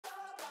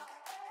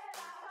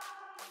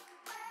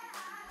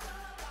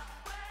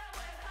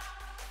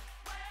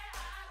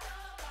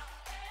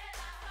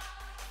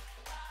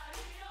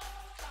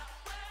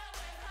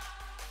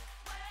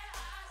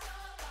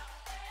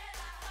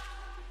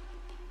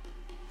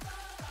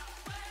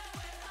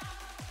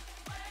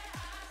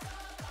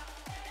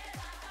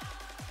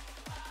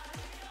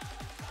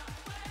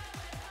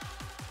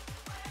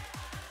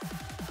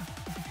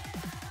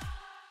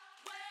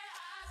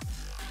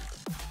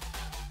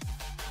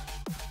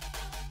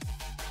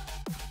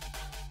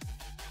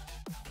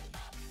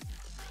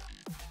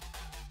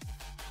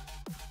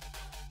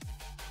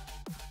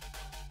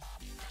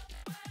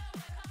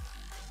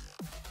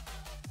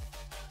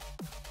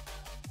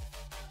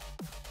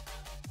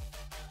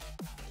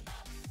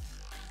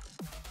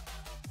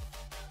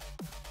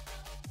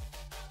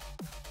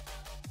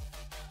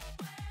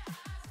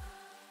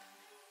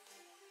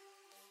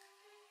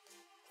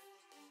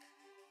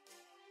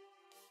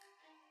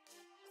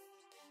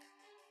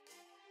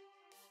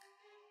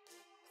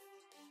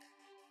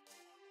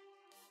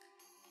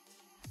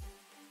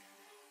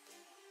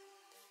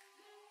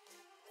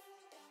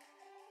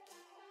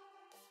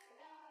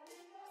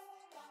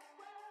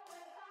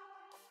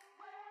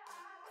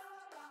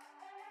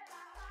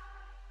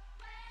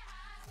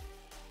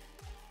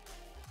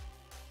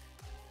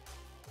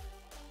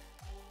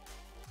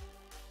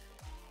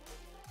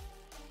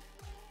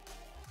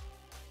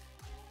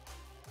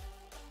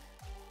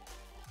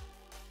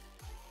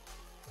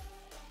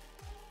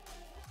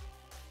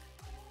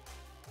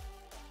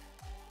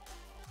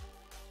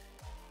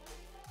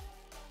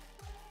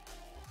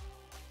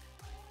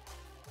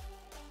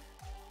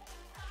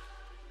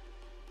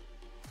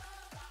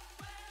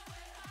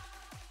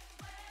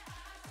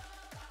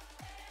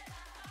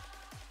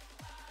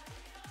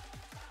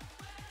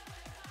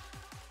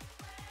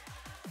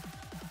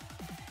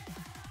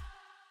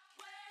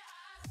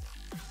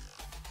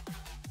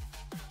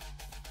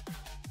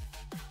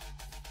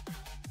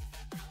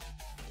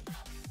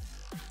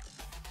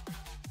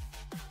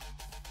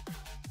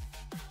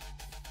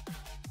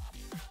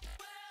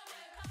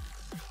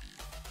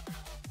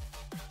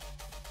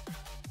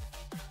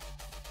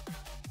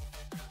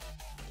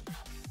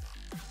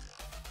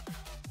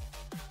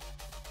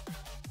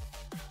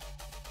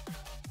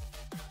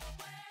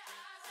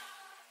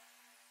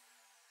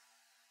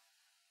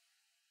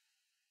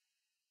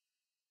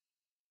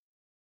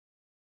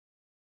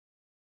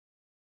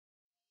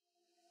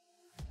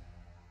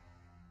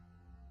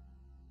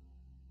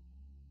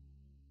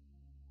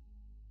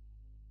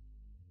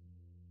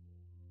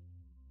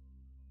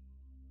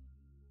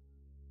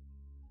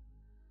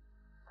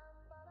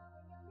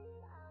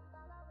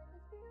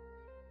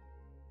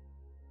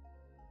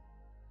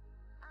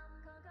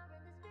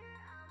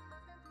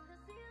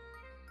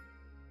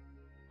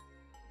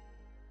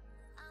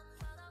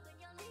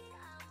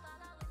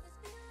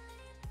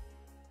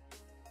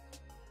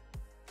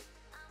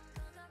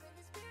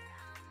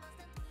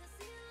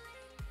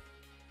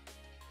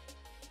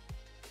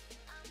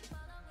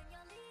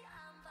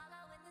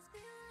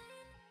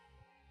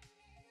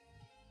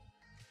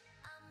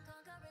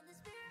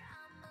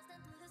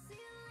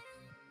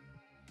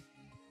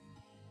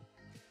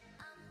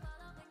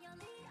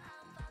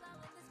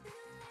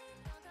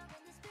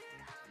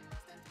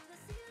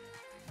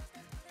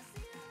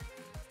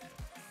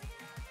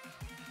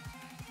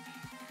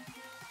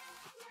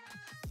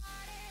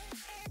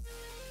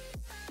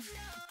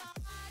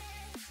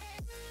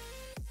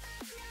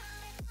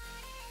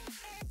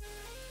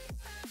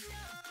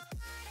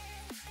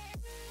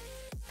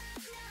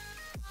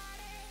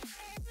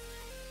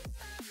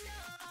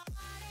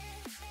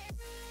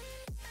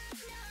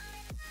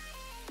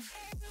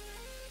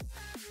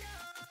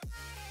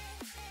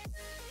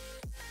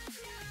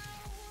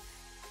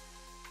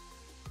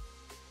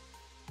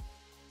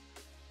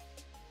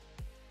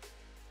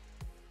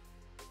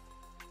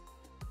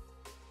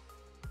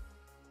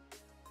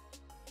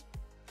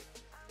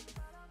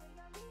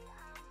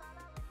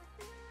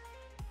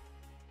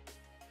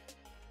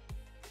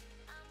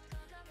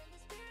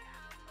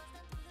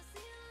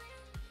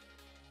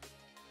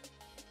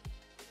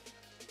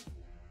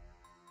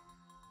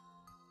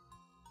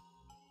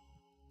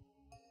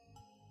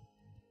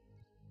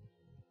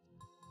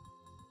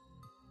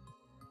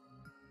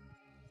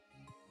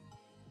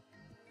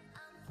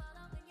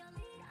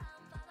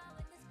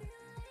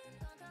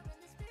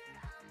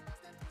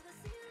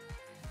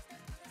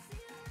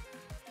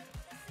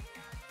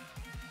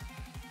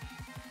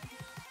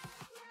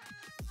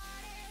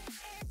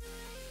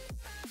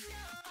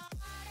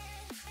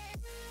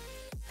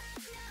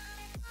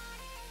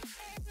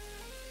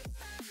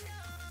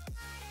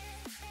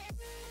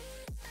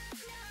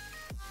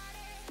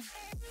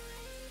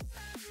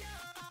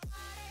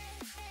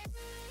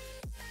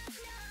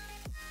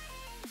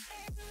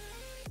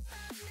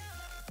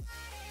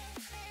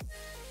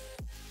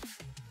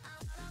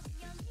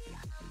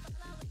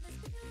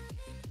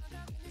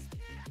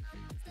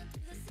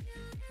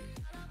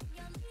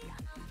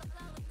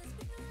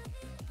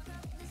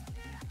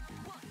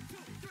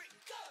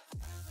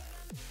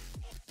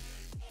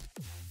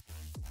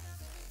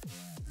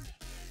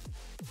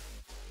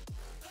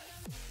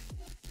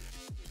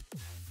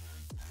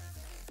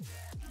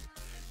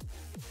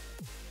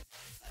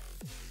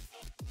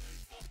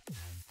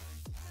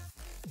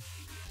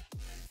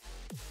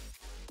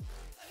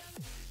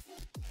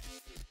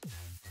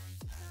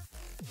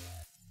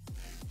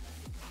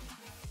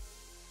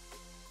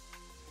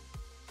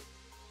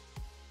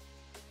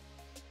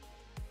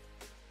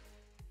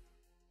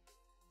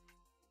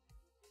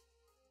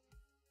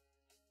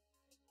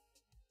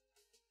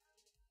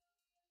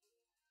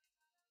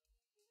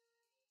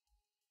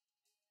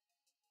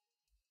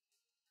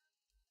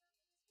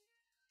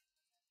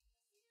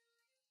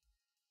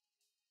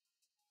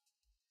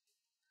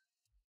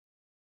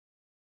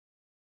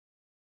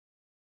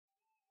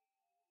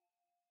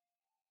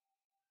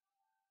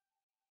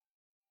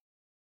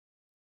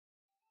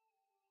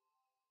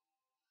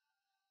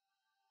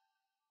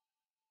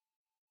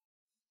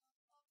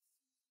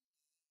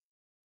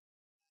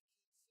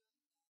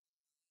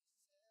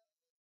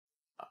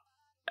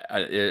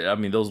I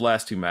mean, those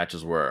last two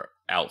matches were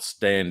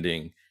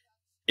outstanding.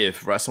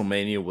 If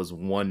WrestleMania was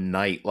one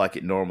night like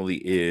it normally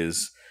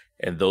is,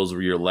 and those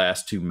were your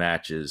last two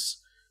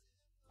matches,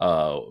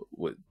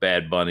 with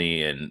Bad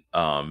Bunny and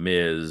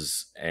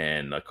Miz,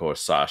 and of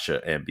course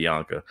Sasha and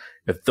Bianca,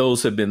 if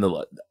those had been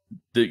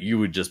that you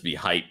would just be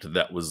hyped.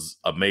 That was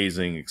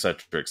amazing,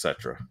 etc.,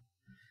 etc.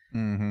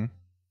 Mm-hmm.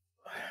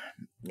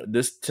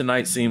 This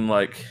tonight seemed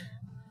like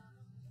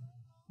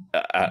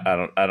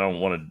I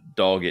don't want to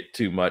dog it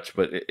too much,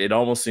 but it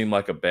almost seemed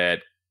like a bad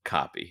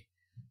copy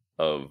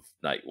of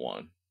night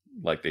one.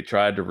 Like they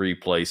tried to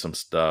replay some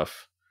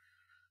stuff,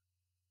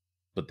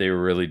 but they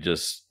were really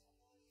just,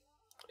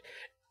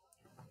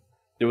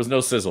 there was no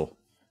sizzle.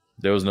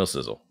 There was no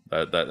sizzle.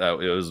 That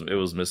it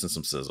was missing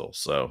some sizzle.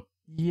 So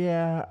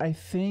yeah, I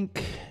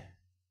think.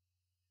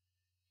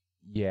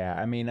 Yeah,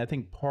 I mean, I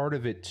think part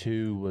of it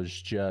too was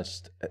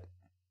just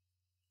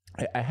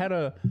I had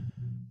a,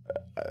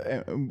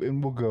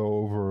 and we'll go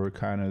over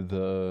kind of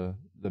the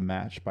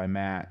match by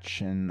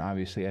match, and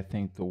obviously I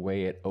think the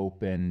way it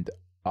opened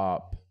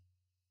up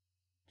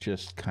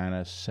just kind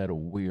of set a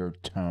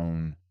weird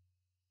tone.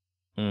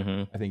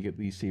 mm-hmm. I think at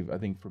least I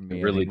think for me,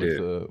 it really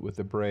with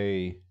the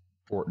Bray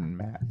Orton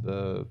match,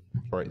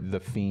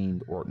 the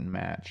Fiend Orton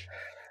match,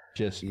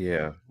 just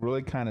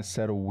really kind of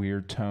set a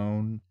weird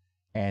tone,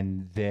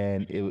 and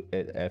then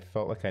it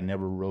felt like I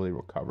never really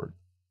recovered.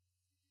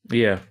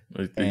 Yeah,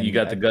 and you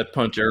got the gut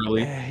punch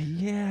early.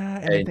 Yeah,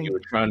 and you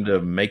were trying to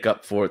make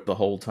up for it the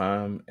whole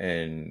time,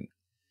 and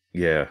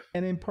yeah.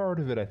 And in part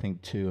of it, I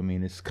think too, I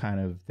mean, it's kind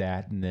of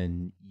that, and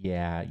then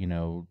you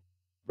know,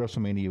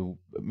 WrestleMania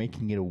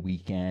making it a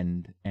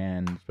weekend,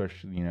 and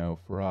especially, you know,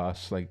 for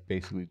us, like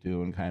basically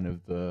doing kind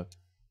of the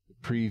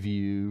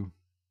preview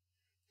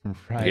from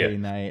Friday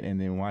night, and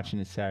then watching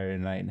it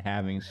Saturday night, and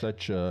having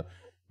such a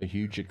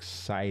huge,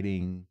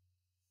 exciting,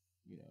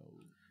 you know,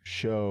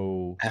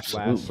 show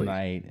last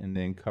night, and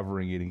then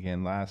covering it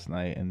again last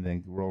night, and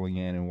then rolling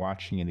in and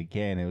watching it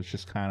again. It was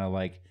just kind of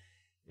like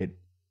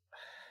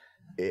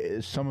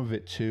some of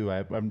it too.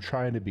 I'm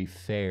trying to be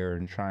fair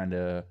and trying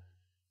to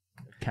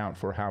account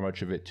for how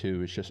much of it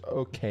too is just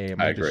okay.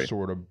 I just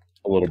sort of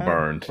a little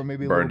burned, or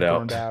maybe burned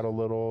out a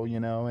little, you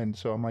know. And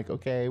so I'm like,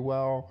 okay,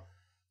 well,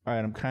 all right.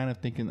 I'm kind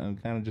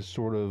of just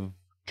sort of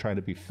trying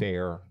to be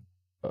fair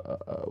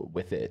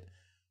with it,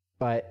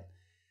 but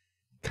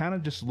kind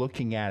of just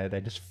looking at it, I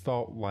just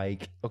felt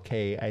like,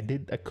 okay, I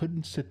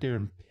couldn't sit there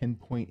and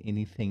pinpoint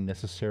anything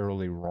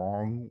necessarily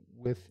wrong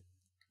with,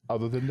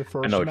 other than the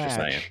first match. I know what you're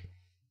saying.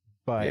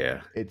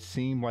 But it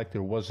seemed like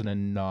there wasn't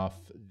enough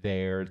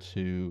there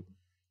to,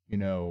 you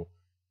know,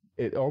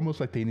 it almost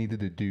like they needed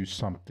to do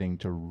something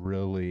to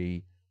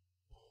really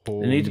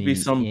pull me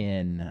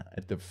in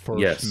at the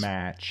first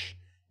match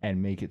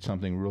and make it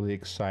something really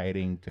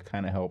exciting to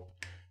kind of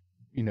help,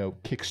 you know,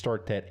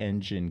 kickstart that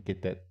engine,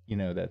 get that, you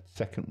know, that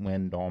second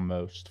wind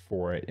almost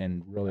for it,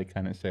 and really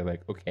kind of say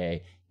like,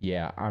 okay,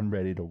 yeah, I'm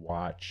ready to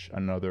watch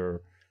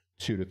another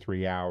 2 to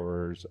 3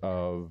 hours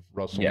of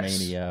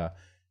WrestleMania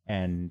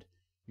and,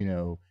 you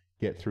know,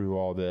 get through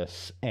all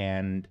this.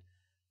 And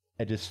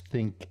I just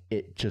think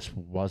it just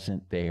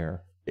wasn't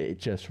there. It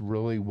just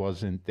really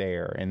wasn't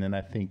there. And then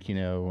I think, you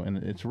know, and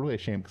it's really a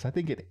shame because I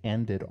think it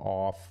ended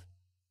off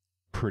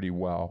pretty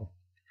well.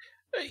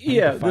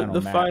 Yeah, the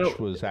final match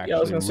was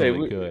actually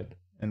really good,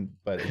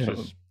 but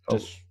it's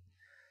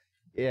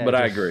but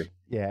I agree.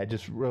 Yeah, it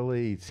just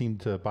really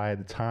seemed to, by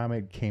the time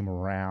it came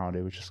around,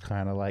 it was just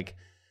kind of like,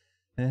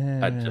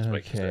 I'd just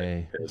make you sick.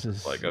 Okay, It's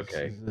just like,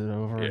 okay, is it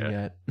over yeah,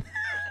 yet?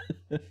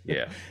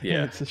 yeah, And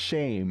yeah. it's a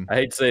shame. I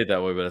hate to say it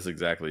that way, but that's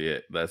exactly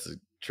it. That's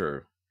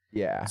true.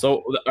 Yeah.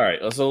 So, all right.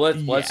 So let's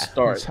Yeah,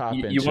 start. let's hop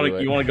You want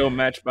into to it. go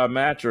match by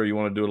match, or you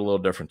want to do it a little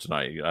different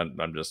tonight?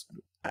 I'm just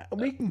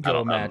We can I go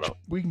don't match. know.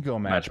 We can go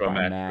Match match by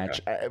by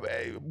match. Okay.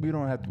 match. We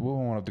don't have to. We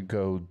won't have to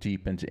go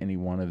deep into any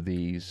one of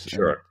these, and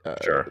Sure.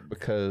 Sure.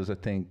 because I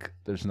think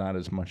there's not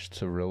as much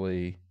to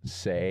really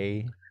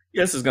say.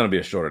 Yes, it's going to be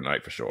a shorter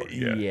night for sure.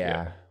 Yeah. Yeah.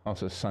 Yeah.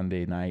 Also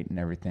Sunday night and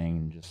everything,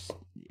 and just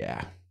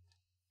Yeah.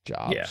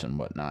 jobs and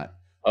whatnot.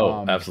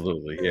 Oh,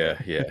 absolutely. Yeah.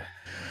 Yeah.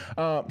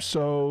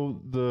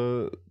 So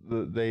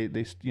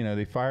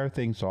they fire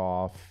things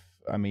off.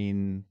 I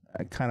mean,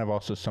 kind of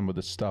also some of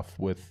the stuff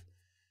with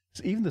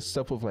even the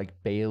stuff with like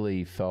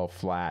Bailey fell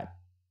flat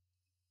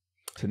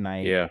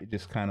tonight. Yeah. It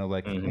just kind of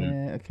like,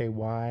 okay,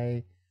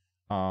 why?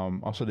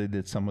 Also they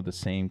did some of the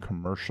same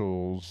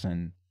commercials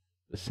and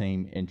the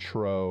same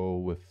intro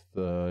with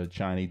the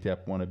Johnny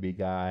Depp wannabe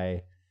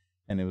guy.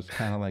 And it was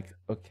kind of like,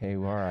 okay,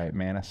 well, all right,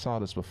 man, I saw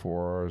this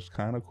before. It was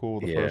kind of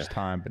cool the first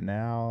time, but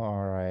now,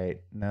 all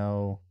right,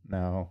 no.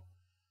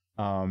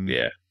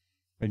 Yeah.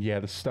 And yeah,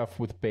 the stuff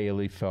with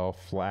Bailey fell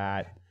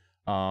flat.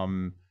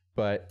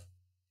 But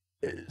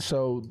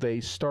so they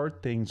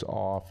start things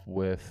off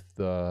with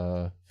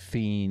the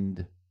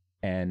Fiend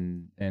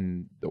and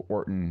the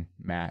Orton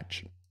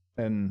match,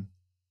 and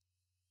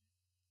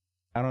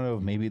I don't know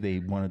if maybe they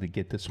wanted to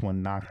get this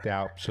one knocked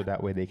out so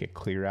that way they could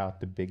clear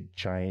out the big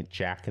giant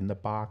Jack in the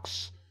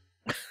Box.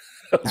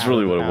 That's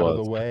really what it was. Out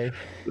of the way.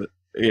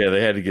 Yeah,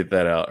 they had to get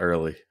that out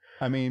early.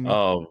 I mean,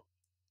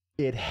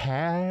 it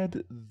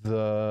had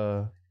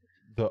the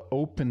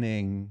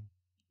opening.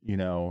 You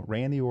know,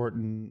 Randy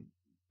Orton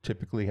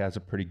typically has a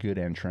pretty good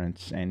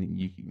entrance, and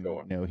you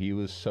know he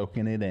was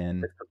soaking it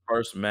in. It's the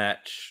first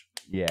match.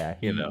 Yeah,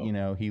 he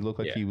looked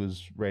like he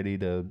was ready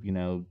to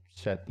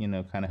set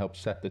kind of help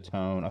set the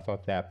tone. I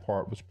thought that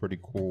part was pretty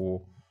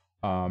cool.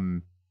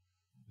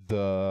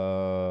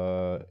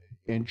 The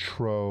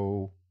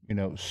intro,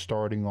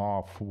 starting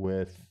off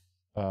with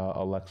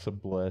Alexa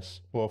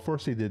Bliss. Well,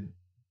 first they did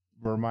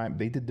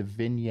the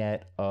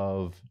vignette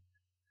of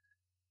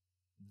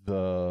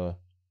the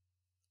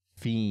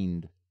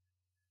Fiend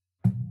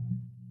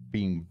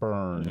being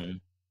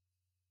burned,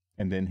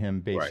 and then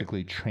him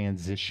basically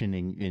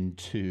transitioning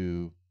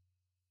into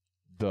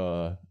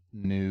the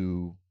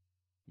new,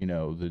 kind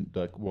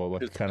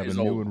of a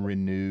new and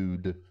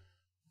renewed,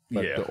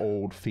 but the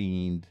old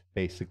Fiend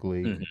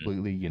basically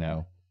completely,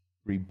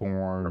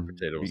 reborn. Burnt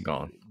potato's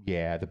gone.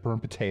 Yeah, the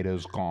burnt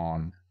potato's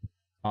gone.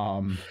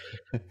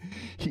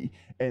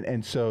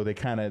 So they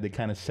kind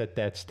of set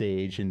that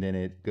stage, and then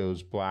it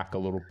goes black a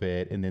little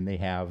bit, and then they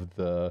have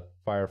the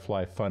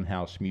Firefly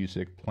Funhouse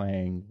music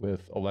playing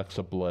with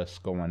Alexa Bliss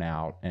going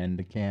out, and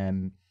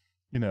again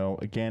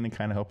it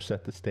kind of helps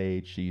set the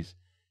stage. She's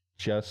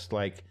just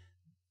like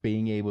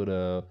being able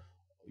to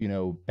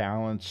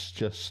balance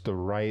just the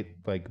right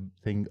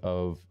thing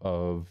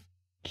of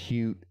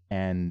cute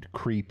and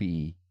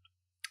creepy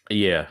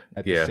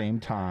at the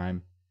same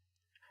time.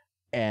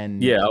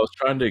 And I was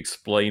trying to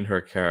explain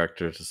her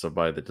character to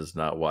somebody that does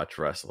not watch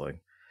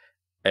wrestling,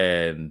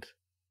 and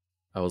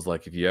I was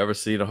like, if you ever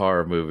seen a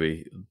horror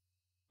movie,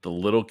 the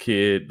little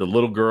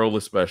girl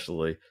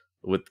especially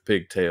with the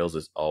pigtails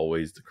is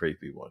always the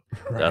creepy one.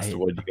 That's the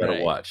one you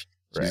gotta watch.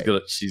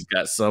 She's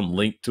got some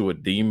link to a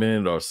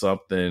demon or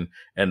something,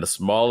 and the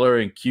smaller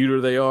and cuter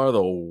they are,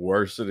 the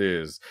worse it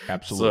is.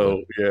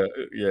 Absolutely. So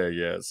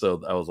yeah.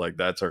 So I was like,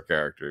 that's her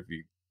character. If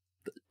you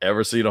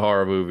ever seen a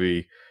horror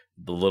movie,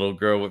 the little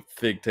girl with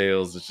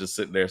pigtails is just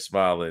sitting there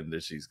smiling,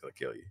 then she's gonna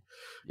kill you.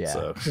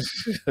 Yeah.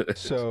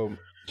 So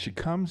she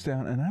comes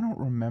down, and I don't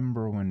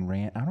remember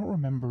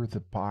the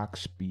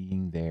box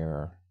being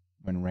there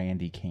when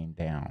Randy came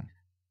down.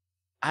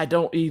 I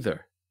don't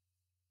either.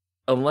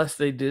 Unless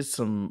they did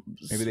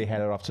maybe they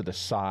had it off to the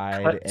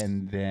side cuts,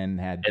 and then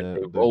had they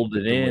rolled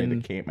it in,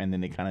 and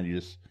then they kind of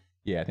just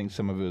I think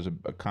some of it was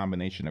a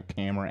combination of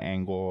camera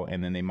angle,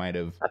 and then they might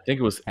have. I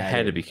think it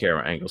had to be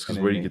camera angles, because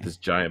where do you get this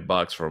giant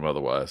box from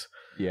otherwise?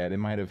 Yeah, they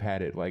might have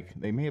had it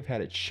they may have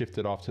had it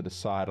shifted off to the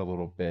side a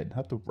little bit. I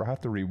have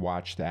to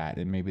rewatch that,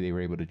 and maybe they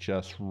were able to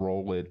just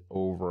roll it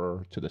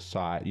over to the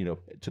side,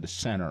 to the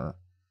center,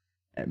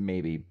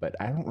 maybe. But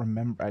I don't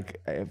remember.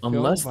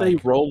 Unless they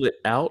roll it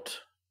out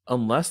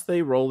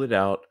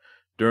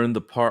during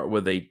the part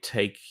where they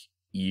take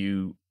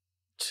you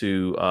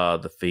to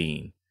the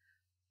Fiend.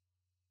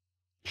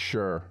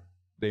 Sure,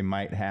 they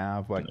might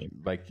have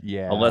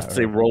unless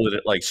they roll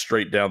it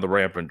straight down the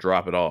ramp and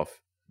drop it off.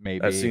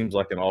 Maybe that seems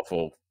like an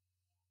awful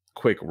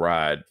quick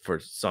ride for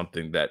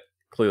something that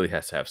clearly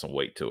has to have some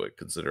weight to it,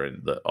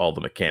 considering all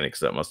the mechanics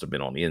that must have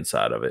been on the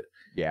inside of it.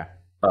 Yeah.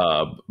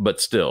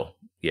 But still,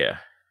 yeah.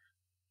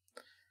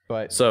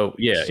 But so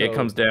it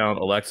comes down.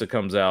 Alexa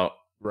comes out,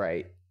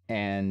 right,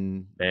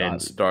 and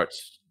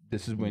starts.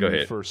 This is when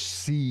you first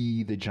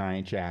see the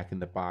giant Jack in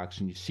the Box,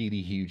 and you see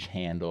the huge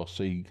handle,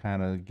 so you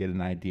kind of get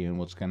an idea on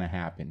what's going to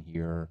happen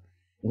here.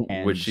 which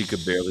and she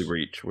could barely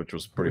reach, which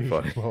was pretty reach.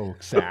 funny. Oh,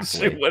 She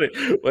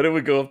exactly. when it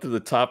would go up to the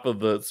top of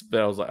the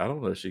spell, I was like, I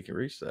don't know if she can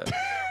reach that.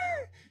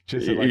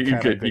 Just to like You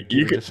kind could, of like give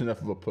you her could, just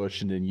enough of a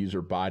push and then use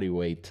her body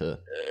weight to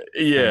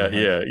kind yeah, of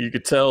like, yeah. You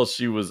could tell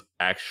she was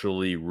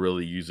actually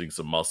really using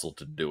some muscle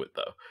to do it,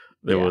 though.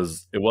 yeah,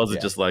 It wasn't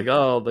yeah. just like,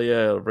 oh,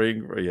 yeah,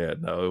 ring, yeah.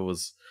 No,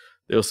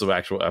 there was some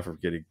actual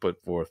effort getting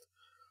put forth.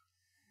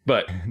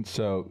 But And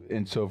so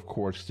of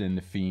course then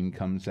the Fiend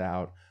comes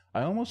out.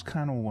 I almost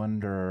kind of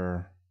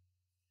wonder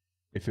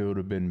if it would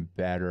have been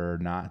better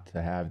not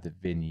to have the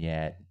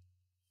vignette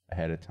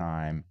ahead of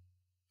time.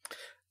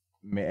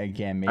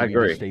 Again, I maybe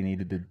just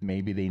agree.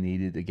 maybe they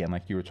needed, again,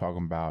 like you were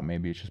talking about,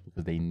 maybe it's just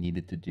because they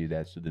needed to do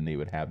that so then they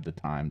would have the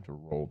time to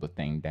roll the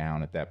thing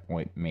down at that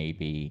point,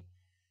 maybe.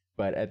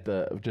 But at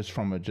the just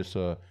from a just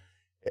a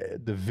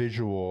the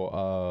visual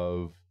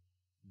of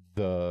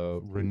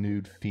the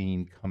renewed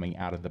Fiend coming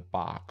out of the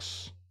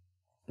box,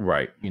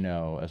 Right,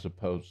 as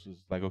opposed to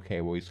like,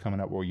 okay, well, he's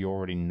coming up. Well, you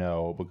already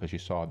know because you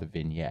saw the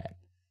vignette,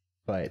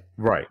 but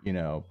right.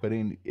 but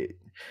in it,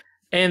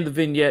 And the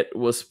vignette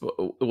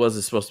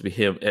wasn't supposed to be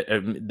him.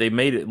 They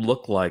made it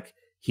look like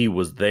he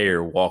was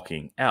there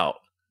walking out.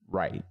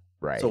 right,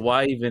 So right.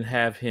 why even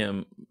have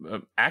him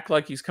act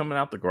like he's coming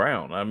out the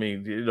ground? I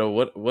mean,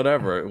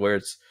 whatever.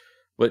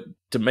 But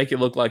to make it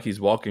look like he's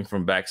walking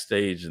from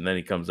backstage and then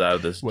he comes out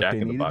of this What Jack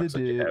they in the needed to Box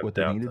like you do, have what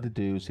they down. needed to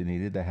do is they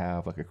needed to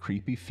have like a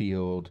creepy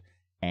field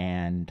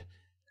and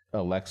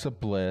Alexa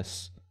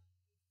Bliss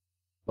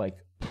like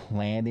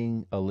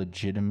planting a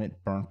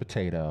legitimate burnt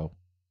potato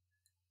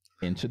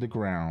into the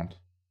ground,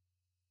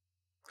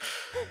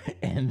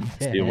 and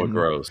See what then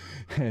grows.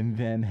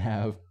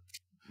 have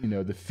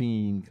the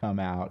Fiend come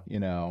out,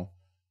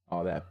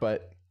 all that.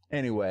 But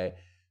anyway,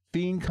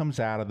 Fiend comes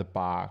out of the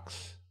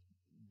box.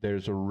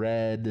 There's a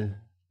red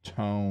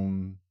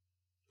tone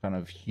kind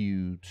of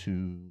hue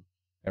to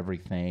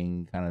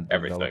everything kind of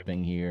Everything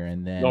developing here,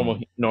 and then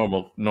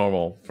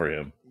normal for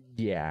him.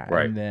 yeah,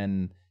 Right. and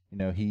then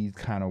he's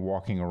kind of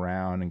walking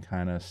around and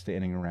kind of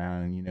standing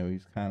around, and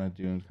he's kind of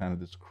doing kind of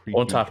this On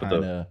creepy top of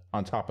kind the of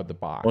on top of the on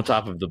box.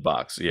 top of the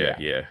box. Yeah, Yeah,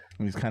 yeah.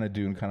 and he's kind of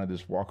doing kind of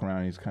this walk around.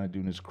 And he's kind of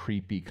doing this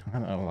creepy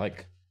kind of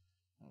like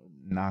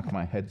knock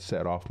my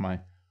headset off my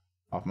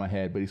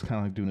head, but he's kind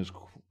of like doing this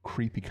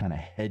creepy kind of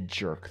head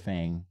jerk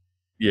thing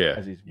Yeah.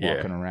 as he's Yeah.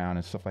 walking around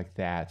and stuff like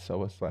that.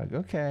 So it's like,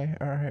 okay,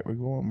 all right, we're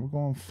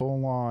going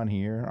full on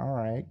here. All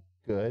right,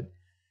 good.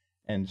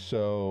 And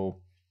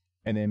so,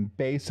 and then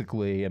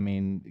basically, I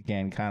mean,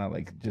 again, kind of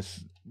like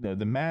just the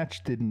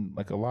match didn't,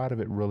 like, a lot of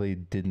it really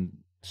didn't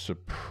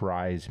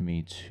surprise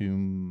me too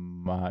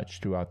much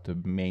throughout the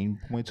main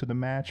points of the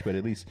match, but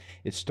at least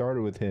it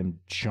started with him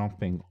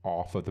jumping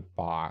off of the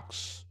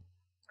box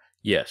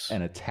Yes.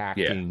 and Yeah.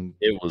 attacking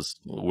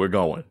We're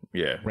going.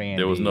 Yeah. Randy.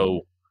 There was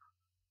no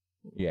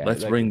Yeah,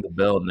 let's like, ring the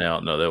bell now.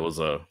 No, that was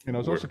a and I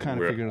was also kind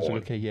of we're figuring, it's like,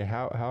 on. okay, yeah,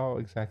 how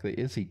exactly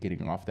is he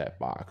getting off that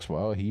box?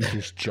 Well, he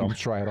just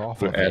jumps right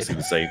off We're of asking it.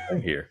 the same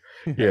thing here.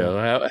 You Yeah.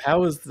 know?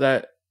 How is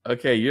that?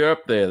 Okay, you're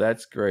up there.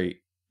 That's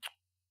great.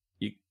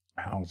 You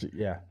How's it?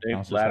 Yeah, need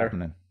how's a this ladder?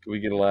 happening? Can we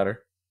get a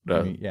ladder? I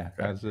No. mean, yeah,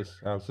 Okay.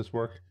 how's this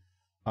work?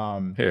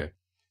 Here.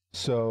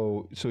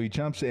 So he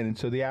jumps in, and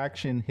so the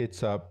action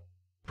hits up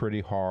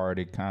pretty hard.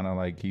 It kind of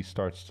like he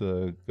starts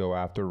to go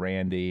after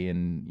Randy,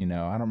 and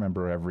I don't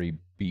remember every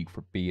beat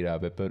for beat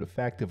of it, but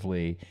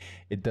effectively,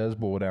 it does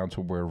boil down to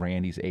where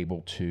Randy's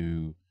able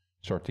to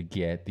start to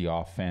get the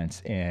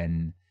offense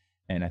in,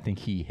 and I think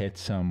he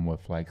hits him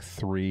with like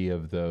 3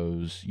 of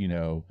those,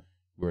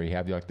 where you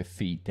have like the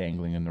feet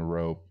dangling in the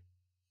rope,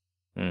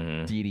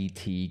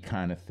 DDT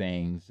kind of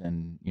things,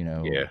 and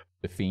Yeah.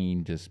 the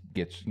Fiend just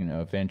gets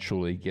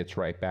eventually gets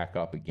right back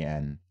up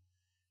again,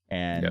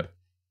 and Yep.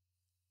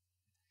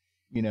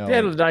 They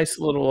had a nice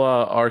little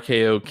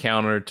RKO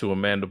counter to a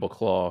mandible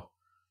claw.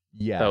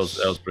 yes,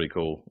 That was pretty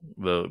cool.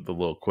 The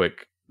little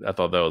quick. I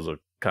thought that was a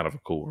kind of a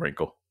cool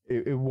wrinkle.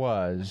 it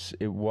was,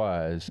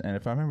 and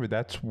if I remember,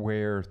 that's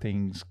where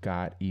things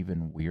got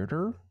even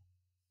weirder.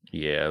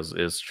 Yeah,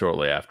 it's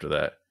shortly after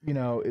that.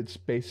 It's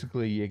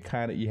basically you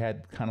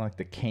had kind of like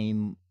the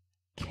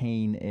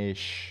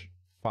cane-ish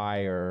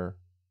fire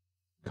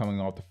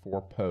coming off the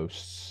 4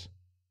 posts,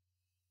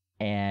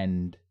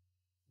 and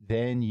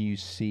then you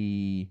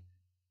see,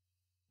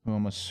 who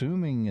I'm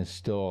assuming is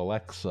still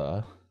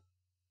Alexa.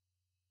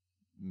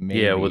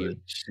 Maybe. Yeah,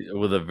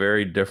 with a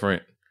very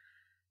different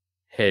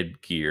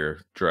headgear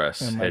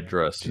headdress in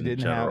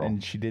general.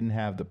 She didn't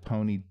have the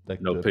pony,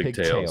 like No the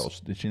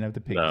pigtails. She didn't have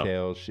the No.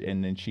 pigtails,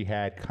 and then she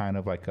had kind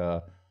of like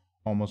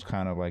almost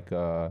kind of like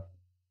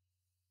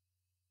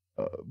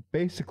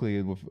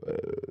basically, the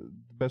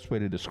best way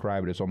to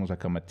describe it is almost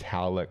like a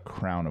metallic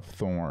crown of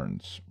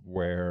thorns,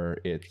 where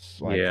it's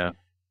like, Yeah.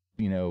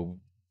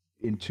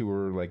 into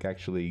her, like,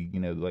 actually,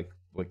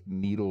 like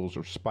needles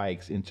or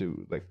spikes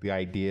into, like, the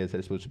idea is that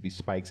it's supposed to be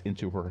spikes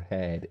into her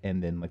head,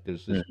 and then like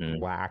there's this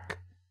black,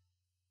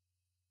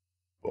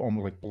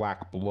 almost like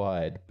black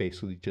blood,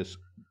 basically just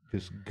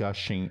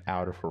gushing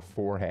out of her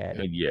forehead.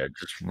 Yeah,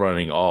 just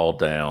running all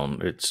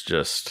down. It's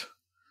just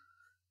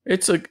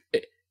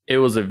It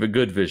was a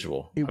good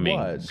visual. It I mean,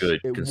 was. good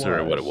It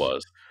considering what it was.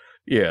 was.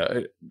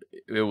 Yeah,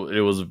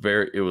 it was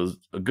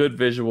a good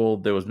visual.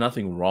 There was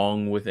nothing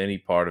wrong with any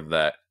part of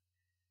that.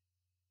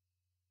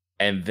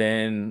 And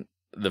then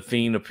the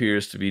Fiend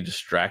appears to be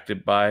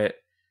distracted by it,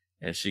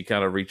 and she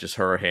kind of reaches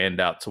her hand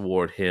out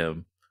toward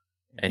him,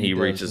 and He he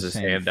does reaches the his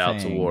same hand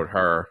out thing. toward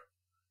her,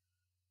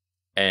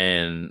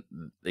 and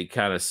he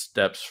kind of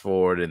steps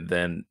forward, and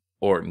then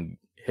Orton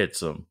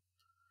hits him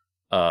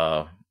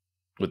uh,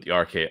 with the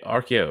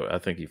RKO. I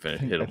think he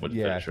hit him with the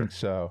Yeah, I finisher, think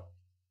so.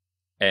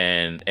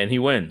 and he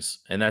wins,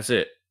 and that's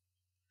it.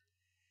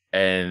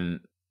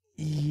 And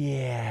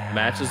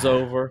match is Yeah.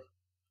 over.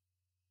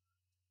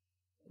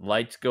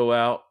 Lights go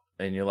out,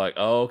 and you're like,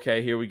 "Oh,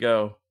 okay, here we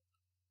go."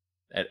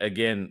 And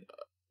again,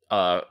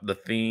 the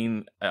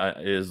Fiend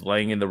is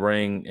laying in the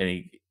ring, and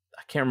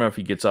I can't remember if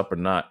he gets up or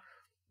not,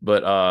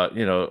 but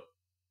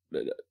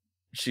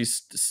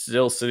she's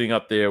still sitting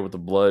up there with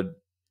the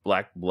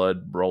black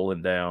blood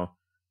rolling down,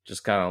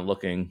 just kind of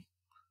looking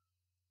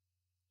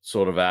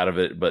sort of out of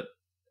it, but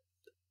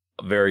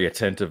very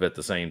attentive at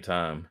the same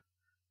time.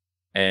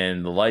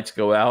 And the lights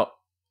go out,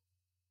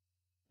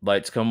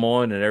 lights come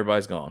on, and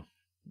everybody's gone.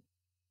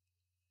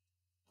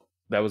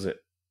 That was it.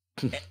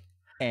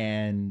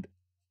 And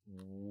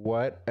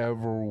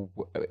whatever.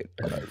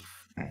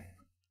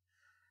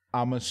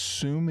 I'm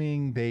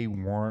assuming they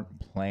weren't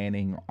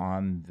planning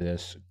on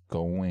this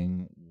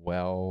going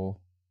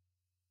well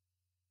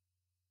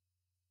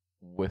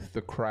with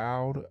the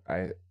crowd.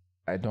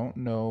 I don't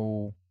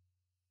know.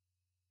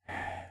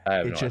 I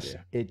have no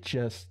idea. It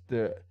just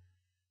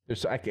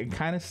there's I can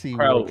kind of see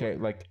where, Crowd, okay,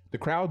 like the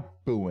crowd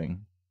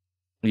booing.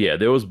 yeah,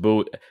 there was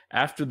boo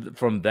after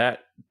from that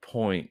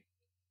point.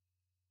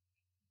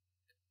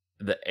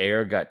 The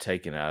air got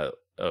taken out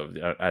of.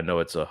 I know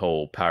it's a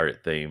whole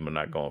pirate theme. I'm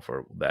not going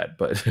for that,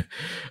 but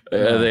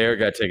the air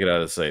got taken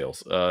out of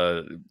sails.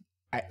 I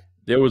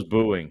There was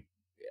booing.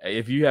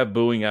 If you have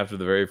booing after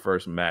the very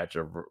first match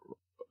of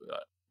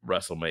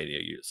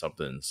WrestleMania,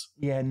 something's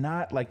yeah,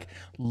 not like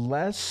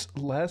less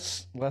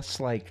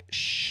like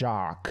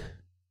shock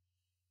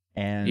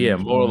yeah,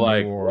 and more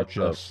like more what the.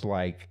 just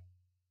like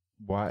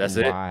That's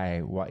it.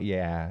 what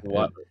yeah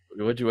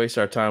What'd you waste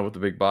our time with the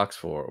big box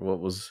for?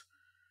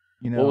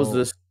 you What was know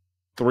this?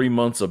 3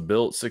 months of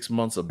build, 6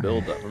 months of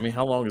build up. I mean,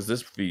 how long has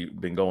this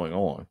been going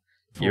on?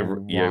 for a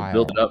You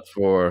build it while. up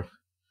for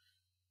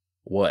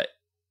what?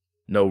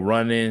 No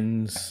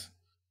run-ins.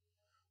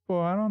 Well,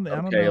 I don't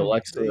Okay, know.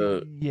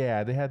 Alexa.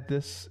 Yeah, they had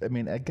this. I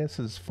mean, I guess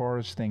as far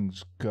as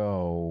things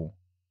go,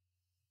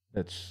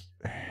 that's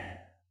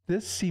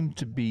this seemed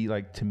to be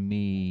like, to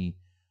me,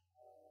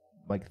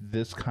 like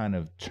this kind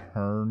of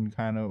turn,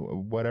 kind of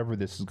whatever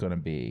this is going to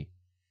be,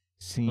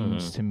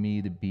 seems Mhm. to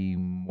me to be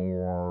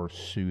more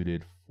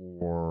suited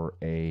for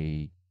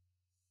a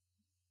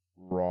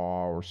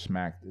Raw or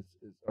Smack.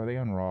 Are they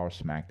on Raw or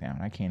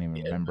SmackDown? I can't even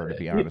remember, to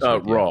be honest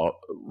with you. Raw,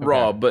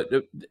 Okay. but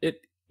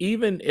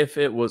even if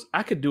it was,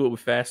 I could do it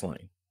with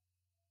Fastlane.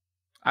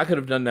 I could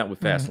have done that with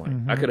Fastlane. I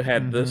Mm-hmm, could have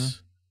had mm-hmm.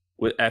 this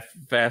with at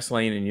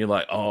Fastlane, and you're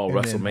like, oh,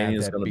 And then WrestleMania have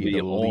is that going to be be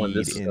the on. lead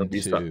This is going to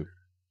be stuff. into,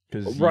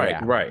 because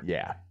Right, right.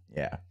 yeah,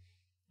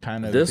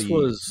 kind of This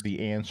was the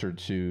answer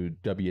to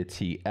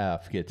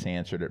WTF gets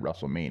answered at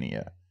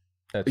WrestleMania.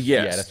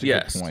 yes, That's a good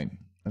yes. point.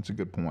 That's a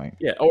good point.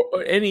 Yeah,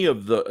 or any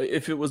of the,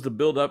 if it was the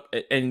build up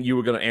and you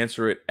were going to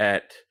answer it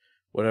at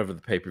whatever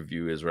the pay per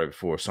view is right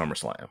before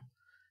SummerSlam.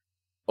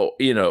 Oh,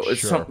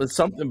 it's Sure.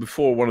 something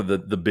before one of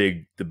the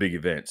big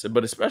events,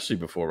 but especially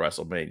before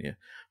WrestleMania.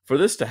 For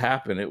this to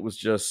happen, it was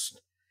just,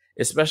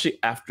 especially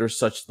after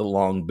such the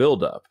long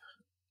build up.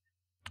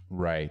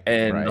 Right,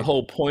 And the right.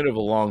 whole point of a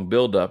long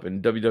build up,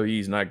 and WWE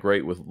is not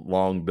great with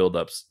long build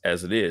ups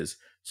as it is.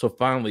 So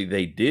finally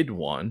they did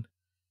one,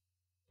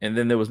 and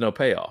then there was no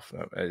payoff.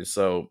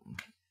 So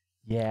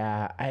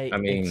Yeah, I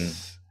mean,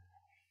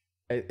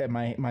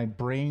 my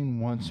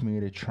brain wants me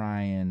to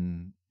try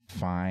and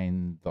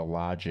find the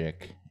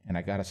logic, and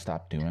I got to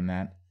stop doing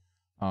that.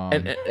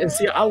 and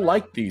see, I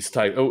like these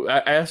type. Oh, I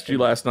asked you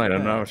last night.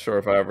 I'm uh, not sure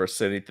if I ever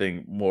said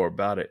anything more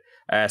about it.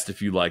 I asked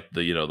if you liked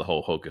the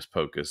whole hocus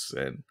pocus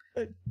and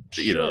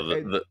sure.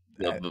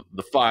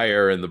 the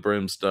fire and the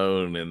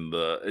brimstone and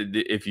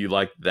if you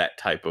like that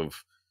type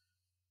of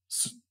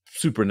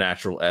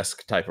supernatural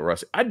esque type of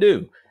wrestling. I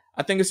do.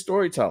 I think it's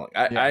storytelling.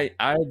 Yeah.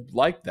 I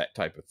like that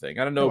type of thing.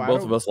 I don't know. No, I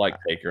Both of don't. us like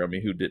Taker. I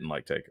mean, who didn't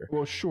like Taker?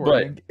 Well, sure,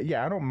 But and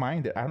yeah, I don't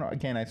mind it. I don't.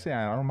 Again, I say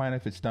I don't mind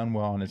if it's done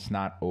well and it's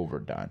not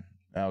overdone.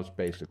 That was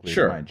basically my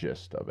sure,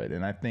 gist of it.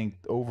 And I think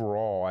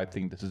overall, I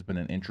think this has been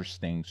an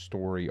interesting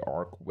story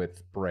arc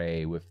with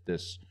Bray, with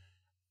this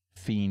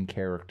Fiend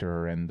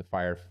character and the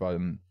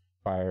Firefly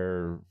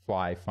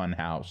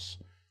Funhouse.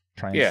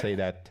 Try and yeah, say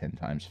that 10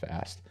 times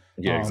fast.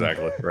 yeah,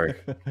 exactly, right.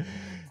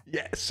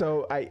 Yeah,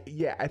 so I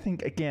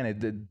think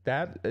again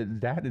that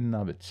in and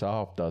of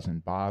itself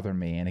doesn't bother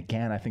me. And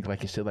again, I think,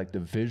 like you said, like the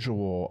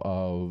visual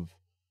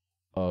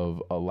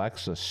of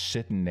Alexa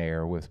sitting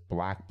there with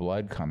black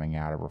blood coming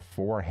out of her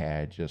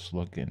forehead, just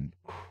looking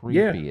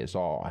Yeah, creepy as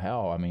all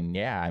hell. I mean,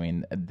 yeah, I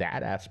mean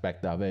that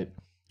aspect of it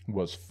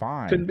was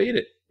couldn't fine. beat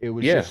it. It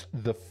was Yeah. just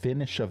the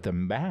finish of the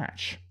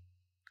match.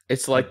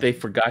 It's like they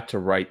forgot to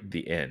write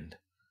the end.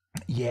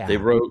 They Yeah.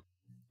 wrote,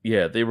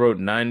 yeah, they wrote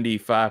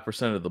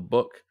 95% of the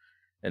book,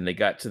 and they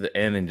got to the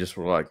end and just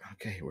were like,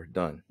 okay, we're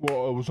done.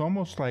 Well, it was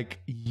almost like,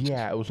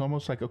 yeah, it was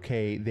almost like,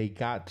 okay, they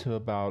got to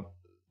about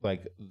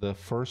like the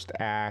first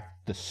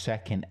act, the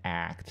second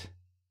act,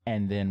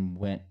 and then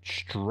went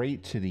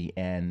straight to the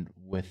end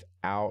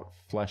without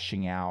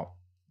fleshing out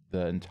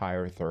the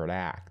entire third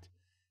act.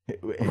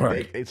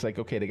 Right. It's like,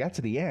 okay, they got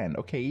to the end.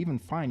 Okay, even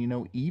fine,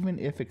 even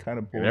if it kind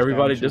of And boils down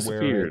everybody to where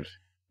disappeared. it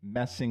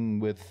messing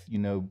with,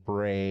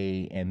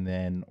 Bray and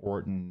then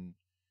Orton,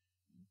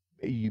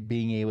 you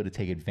being able to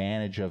take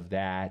advantage of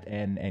that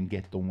and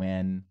get the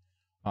win.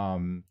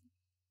 Um,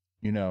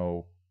 you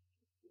know,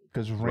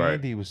 because Right.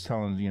 Randy was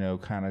telling,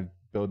 kind of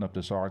building up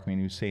this arc. I mean,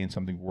 he was saying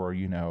something where,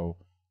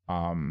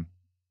 um,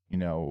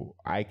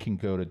 I can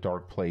go to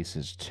dark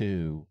places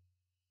too,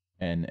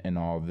 and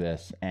all of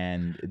this,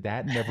 and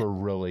that never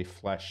really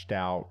fleshed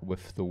out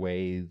with the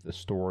way the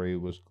story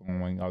was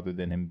going, other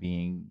than him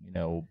being,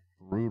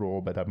 brutal.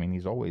 But I mean,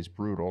 he's always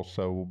brutal,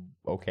 so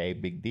okay,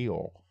 big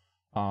deal.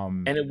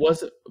 And it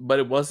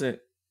wasn't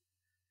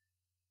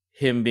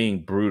him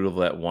being brutal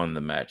that won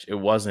the match. It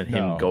wasn't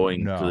him No,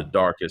 going to the no,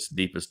 darkest,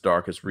 deepest,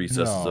 darkest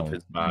recesses of no,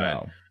 his mind.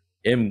 no.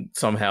 Him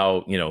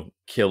somehow,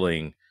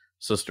 killing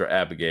Sister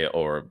Abigail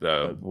or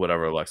Uh,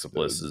 whatever Alexa the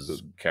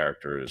Bliss's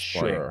character is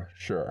playing.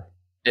 sure.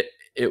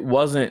 It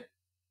wasn't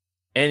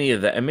any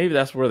of that, and maybe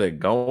that's where they're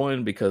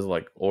going because,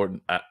 like,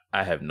 Orton,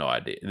 I have no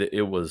idea.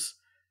 It was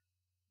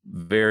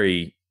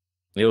very,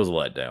 it was a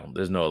letdown.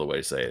 There's no other way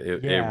to say it.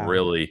 It Yeah,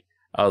 really,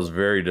 I was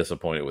very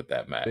disappointed with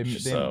that match.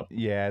 So,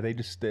 they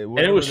just and it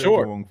whatever was they're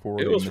short. going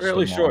for, It they was missed the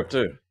fairly short mark.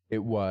 too.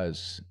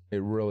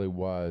 It really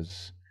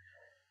was.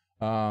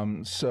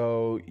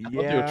 So I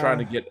thought they were trying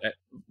to yeah, get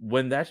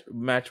when that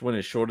match went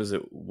as short as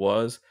it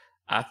was.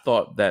 I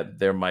thought that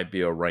there might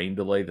be a rain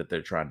delay that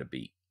they're trying to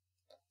beat.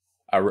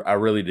 I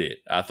really did.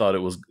 I thought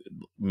it was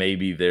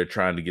maybe they're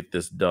trying to get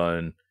this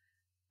done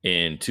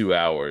in 2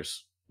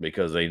 hours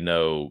because they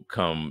know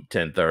come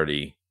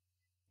 10:30,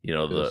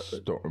 the the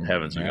storm,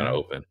 heavens are going to yeah,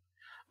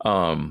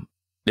 open.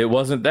 It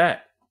wasn't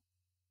that.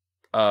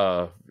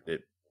 Uh,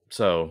 it,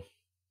 so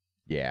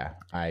yeah.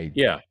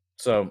 yeah.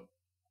 So yeah.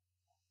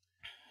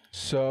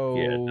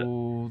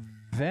 So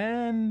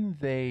then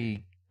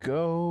they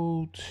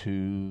go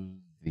to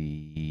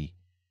the.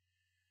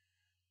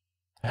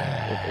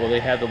 Well, they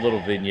had the little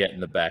vignette in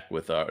the back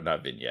with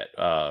not vignette.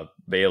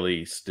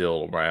 Bailey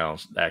still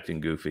around, acting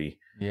goofy.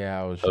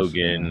 Yeah, I was just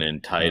Hogan gonna.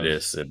 and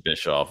Titus and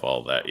Bischoff,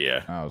 all that.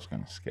 Yeah, I was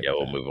gonna skip. yeah.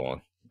 We'll that. move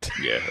on.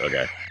 Yeah,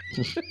 okay,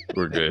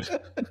 we're good.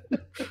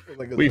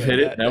 Like I We've said, hit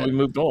it. Now we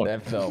moved on.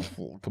 that fell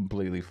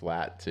completely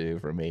flat too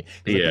for me.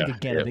 Because Yeah, I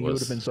think it it would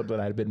have been was. something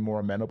I'd been more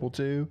amenable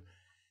to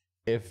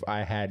if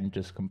I hadn't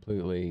just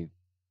completely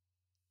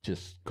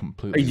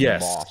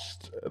Yes,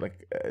 lost.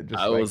 Just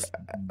I was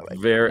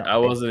very. no, I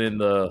wasn't in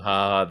the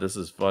ha. This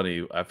is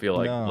funny. I feel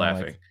like no,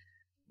 laughing.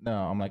 no.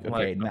 I'm like, I'm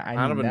like, okay, I'm now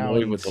kind of now I annoyed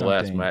need with the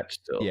last something. match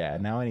still. Yeah,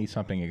 now I need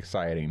something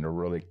exciting to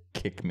really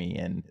kick me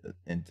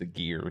into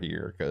gear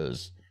here,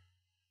 because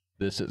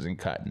this isn't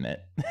cutting it.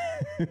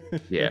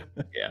 Yeah,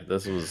 yeah.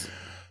 This was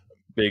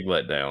big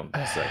letdown.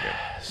 Second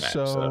match.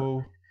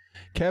 So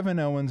Kevin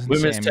Owens and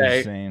Women's Sami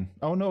tag. Zayn.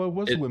 Oh no, it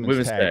was women's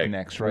Women's tag tag.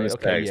 next, right? Women's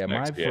Okay, tag's yeah.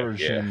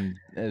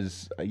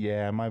 next. Yeah,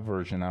 yeah. My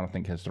version I don't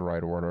think has the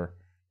right order.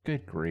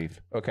 Good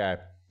grief. Okay.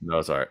 No,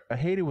 it's all right. I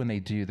hate it when they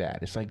do that.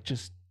 It's like,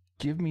 just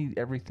give me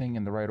everything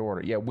in the right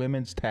order. Yeah,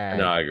 women's No, I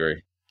tag.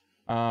 agree.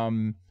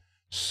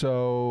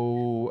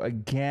 So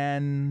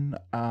again,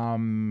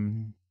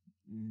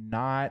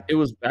 not It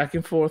was back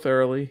and forth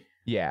early.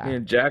 yeah.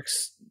 And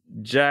Jax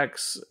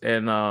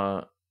and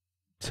Tamina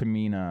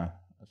Tamina.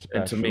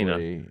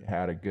 especially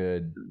had a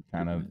good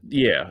kind of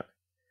Yeah.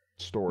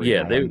 story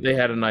Yeah, going. they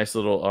had a nice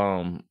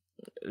little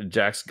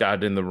Jax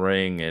got in the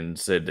ring and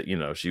said that,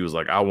 she was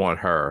like, I want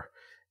her.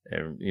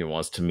 And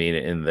wants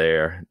Tamina in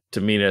there.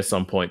 Tamina at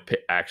some point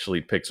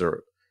actually picks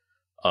her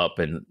up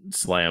and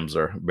slams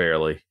her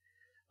barely.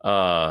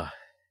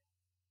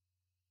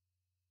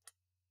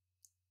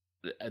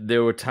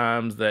 There were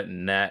times that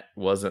Nat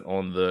wasn't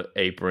on the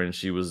apron.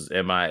 She was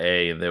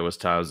MIA, and there was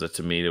times that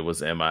Tamina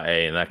was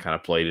MIA, and that kind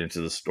of played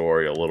into the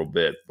story a little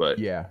bit. But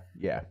Yeah.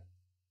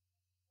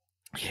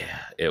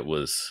 it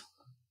was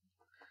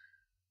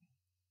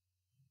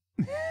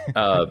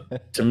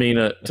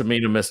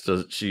Tamina missed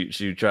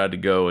she tried to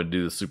go and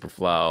do the super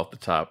fly off the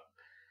top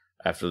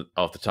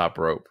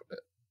rope.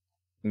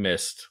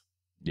 Missed.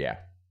 Yeah.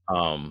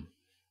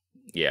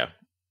 Yeah.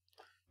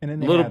 And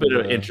then A little bit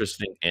of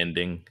interesting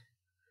ending.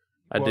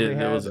 I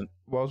was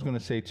going to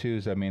say too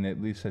is, I mean,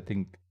 at least I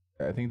think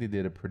they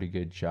did a pretty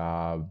good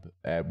job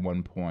at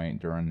one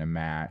point during the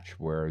match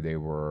where they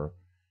were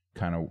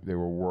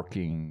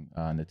working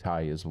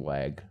Natalia's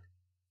leg.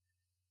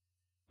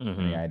 Mm-hmm.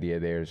 And the idea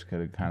there is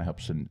going to kind of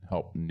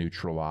help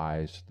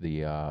neutralize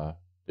the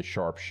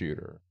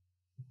sharpshooter,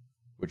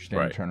 which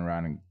then turn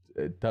around and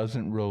it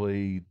doesn't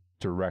really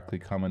directly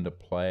come into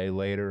play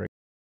later.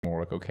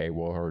 more like, okay,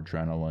 well,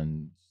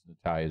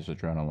 Natalia's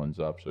adrenaline's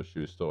up, so she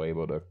was still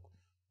able to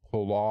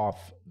pull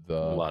off the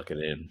Lock it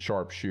in.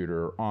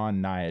 sharpshooter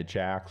on Nia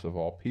Jax of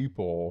all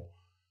people,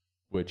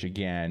 which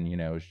again,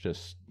 is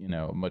just,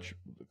 much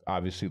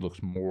obviously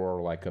looks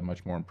more like a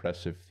much more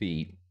impressive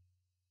feat.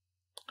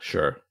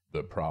 Sure.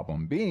 The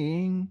problem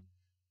being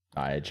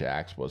Nia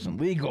Jax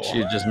wasn't legal. She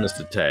had just missed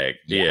the tag.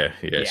 Yeah.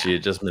 She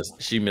had just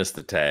missed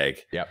the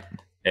tag. Yep.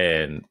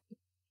 And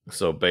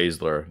so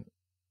Baszler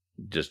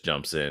just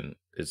jumps in.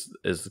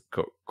 Is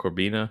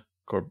Corbina?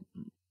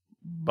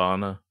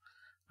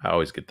 I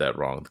always get that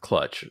wrong. The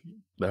clutch.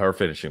 Her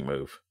finishing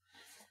move.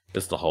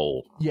 It's the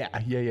hold. Yeah.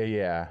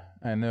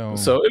 I know.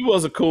 So it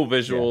was a cool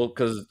visual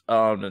because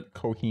Natalya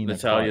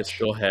clutch.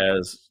 still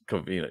has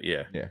Corbina.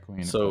 Yeah.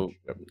 Cohina so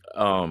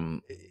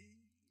clutch.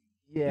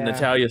 Yep.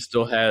 Natalya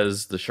still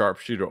has the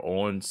sharpshooter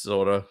on,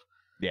 sort of.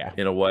 Yeah.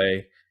 In a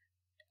way.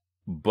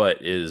 But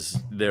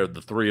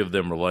the three of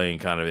them are laying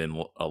kind of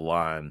in a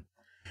line.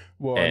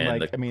 Well,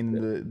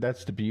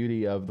 that's the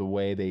beauty of the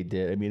way they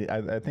did. I mean,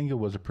 I think it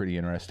was a pretty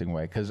interesting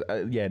way because,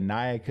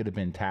 Nia could have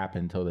been tapped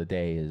until the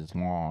day is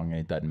long.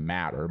 It doesn't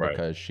matter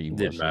because she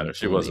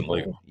wasn't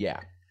legal.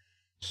 Yeah.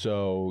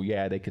 So,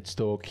 they could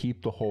still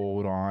keep the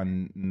hold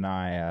on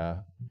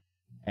Nia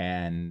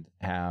and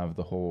have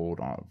the hold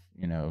on,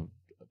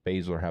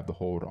 Baszler have the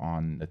hold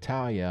on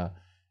Natalya,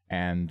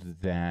 and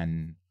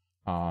then,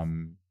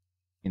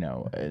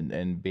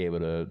 and be able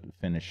to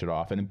finish it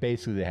off. And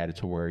basically they had it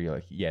to where you're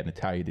like,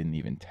 Natalya didn't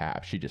even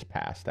tap. She just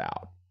passed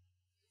out.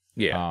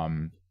 Yeah.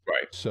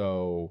 Right.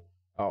 So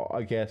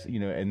I guess,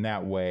 in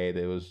that way,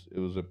 it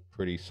was a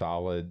pretty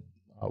solid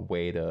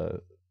way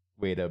to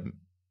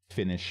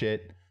finish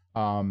it.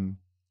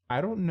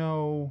 I don't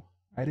know.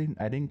 I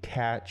didn't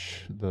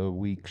catch the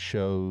week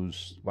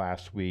shows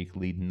last week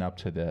leading up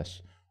to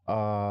this.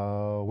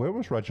 Where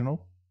was Reginald?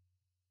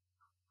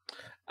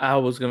 I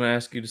was going to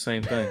ask you the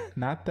same thing.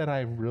 Not that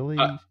I really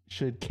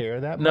should care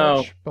that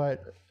much,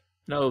 but...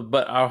 No,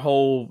 but our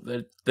whole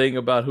thing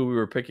about who we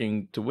were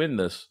picking to win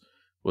this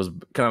was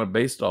kind of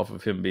based off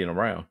of him being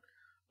around.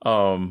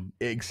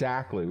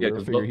 Exactly. We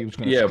figured he was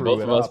going to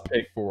screw it up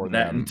for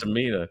Nat them. and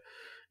Tamina.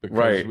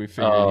 Right. We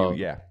figured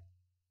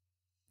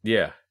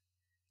Yeah.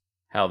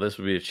 How this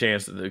would be a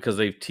chance, because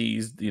they've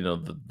teased,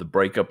 the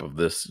breakup of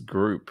this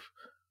group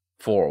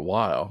for a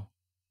while.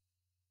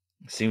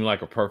 It seemed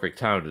like a perfect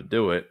time to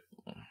do it.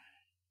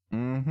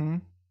 Mm-hmm.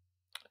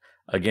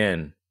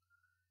 Again,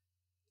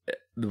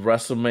 the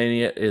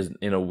WrestleMania is,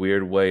 in a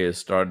weird way, is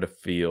starting to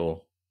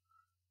feel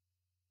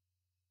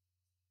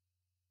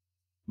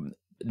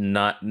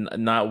not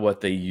what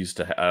they used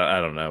to.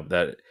 I don't know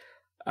that.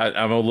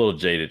 I'm a little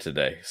jaded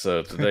today,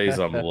 so today's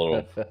I'm a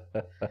little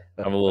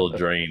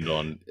drained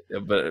on.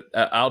 But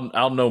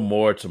I'll know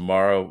more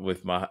tomorrow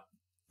if my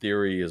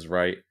theory is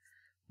right.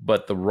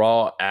 But the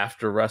Raw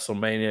after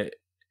WrestleMania,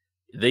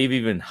 they've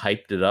even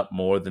hyped it up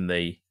more than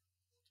the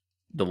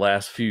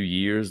last few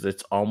years.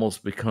 It's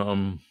almost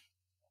become,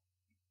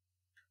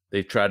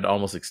 they've tried to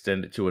almost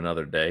extend it to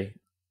another day,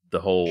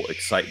 the whole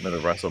excitement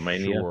of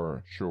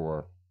WrestleMania.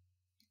 Sure.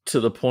 To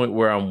the point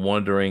where I'm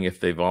wondering if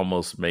they've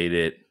almost made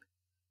it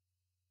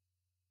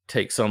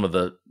take some of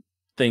the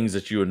things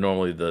that you would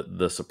normally,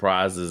 the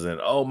surprises and,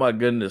 oh my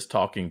goodness,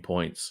 talking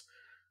points.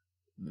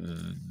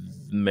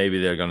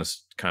 Maybe they're going to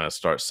kind of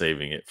start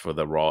saving it for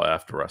the Raw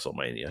after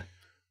WrestleMania.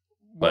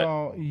 But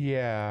well,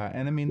 yeah,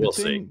 and I mean the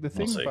thing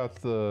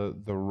about the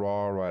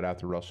Raw right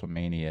after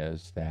WrestleMania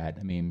is that,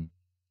 I mean,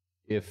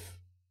 if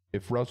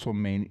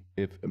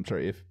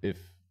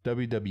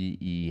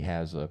WWE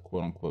has a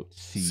quote unquote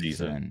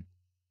season,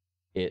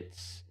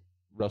 it's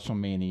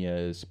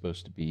WrestleMania is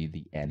supposed to be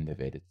the end of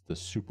it. It's the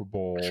Super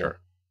Bowl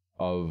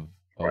of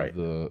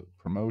the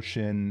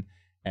promotion,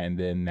 and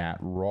then that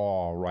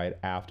Raw right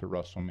after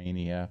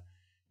WrestleMania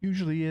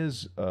usually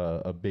is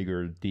a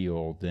bigger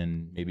deal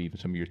than maybe even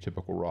some of your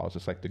typical Raws.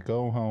 It's like the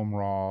go-home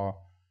Raw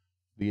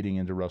leading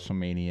into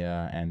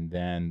WrestleMania, and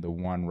then the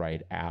one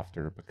right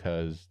after,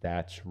 because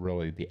that's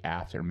really the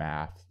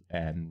aftermath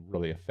and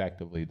really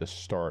effectively the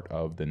start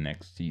of the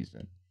next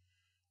season.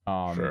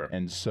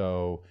 And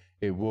so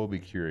it will be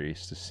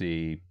curious to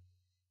see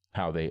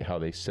how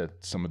they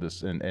set some of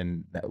this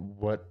and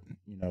what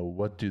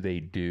do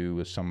they do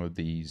with some of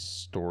these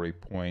story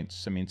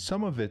points. I mean,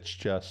 some of it's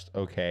just,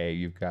 okay,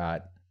 you've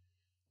got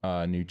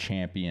new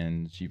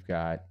champions, you've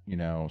got,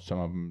 some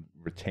of them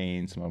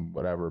retain, some of them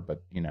whatever,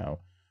 but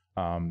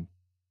I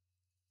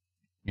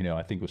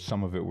think with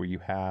some of it where you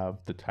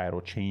have the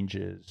title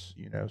changes,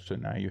 so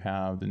now you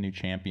have the new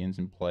champions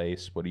in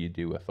place, what do you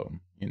do with them,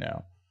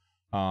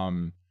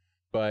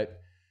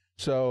 but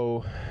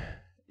so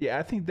yeah,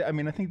 I think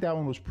that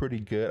one was pretty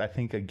good. I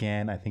think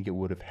it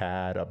would have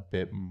had a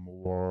bit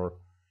more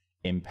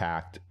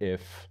impact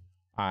if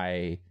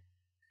I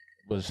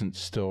wasn't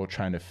still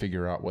trying to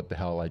figure out what the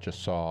hell I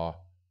just saw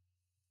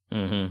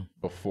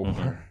before.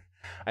 Mm-hmm.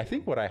 I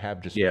think what I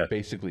have just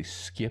basically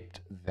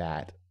skipped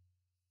that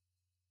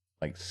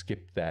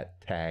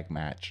tag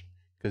match,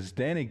 because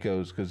then it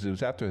goes, because it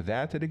was after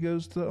that it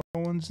goes to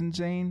Owens and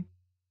Zayn.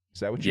 Is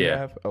that what you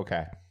have?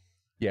 Okay.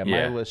 Yeah,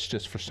 my Yeah. list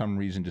just for some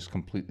reason just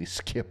completely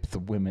skipped the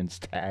women's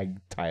tag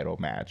title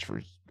match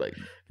for like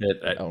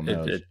hell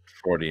knows. It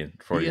Freudian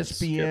skip.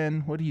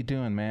 ESPN, what are you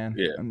doing, man?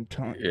 Yeah. I'm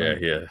telling.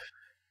 Yeah.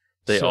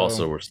 They So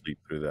also were asleep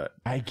through that.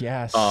 I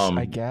guess. Um,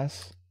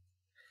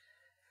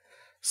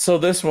 So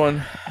this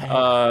one,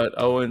 I,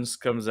 Owens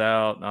comes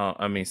out.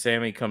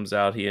 Sammy comes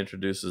out. He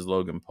introduces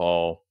Logan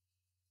Paul.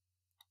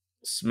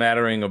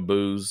 Smattering of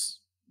booze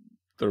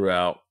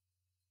throughout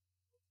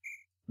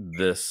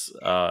this.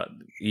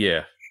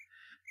 Yeah,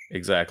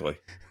 exactly.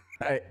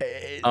 I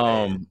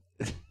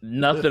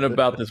Nothing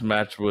about this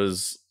match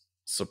was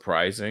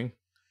surprising.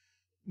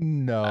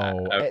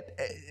 no,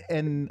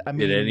 and I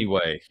mean, In any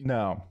way,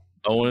 no,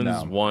 Owens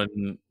no.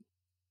 won.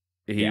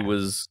 He Yeah.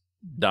 was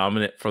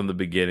dominant from the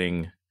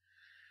beginning.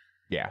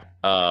 Yeah.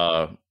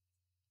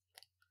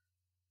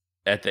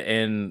 At the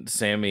end,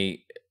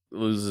 Sammy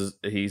loses.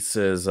 He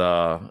says,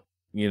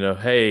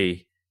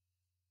 hey,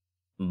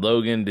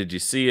 Logan, did you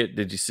see it?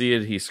 Did you see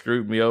it? He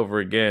screwed me over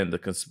again. The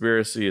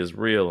conspiracy is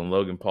real. And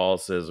Logan Paul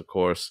says, of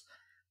course,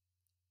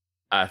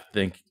 I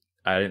think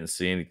I didn't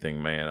see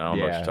anything, man. I don't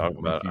know what you're talking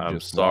about. You I'm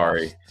just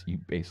sorry. Lost. You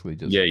basically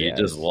just you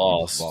just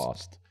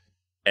lost.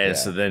 And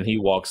so then he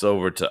walks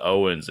over to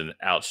Owens and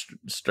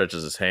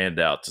stretches his hand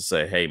out to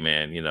say, hey,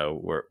 man,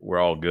 we're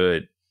all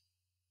good.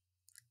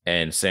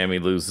 And Sammy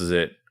loses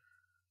it,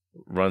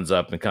 runs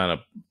up and kind of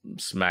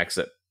smacks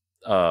it.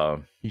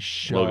 He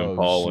shoves Logan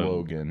Paul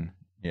Logan.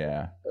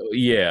 Yeah.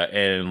 Yeah,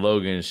 and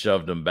Logan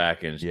shoved him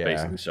back and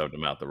basically shoved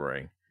him out the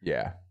ring.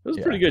 Yeah. It was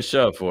a pretty good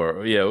shove for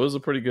her. Yeah, it was a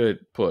pretty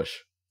good push.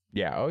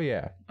 Yeah. Oh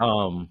yeah.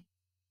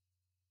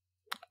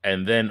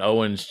 And then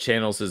Owens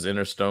channels his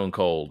inner Stone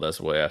Cold. That's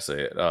the way I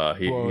say it.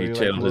 He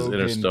channeled his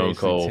inner Stone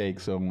Cold.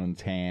 Takes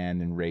someone's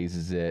hand and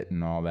raises it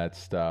and all that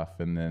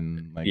stuff, and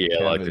then like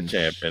the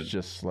champion,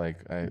 just like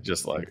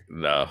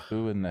no.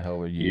 Who in the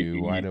hell are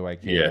you? Why do I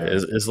care? Yeah,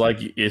 it's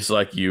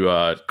like you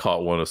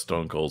caught one of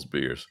Stone Cold's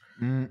beers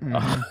back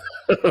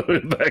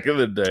in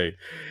the day.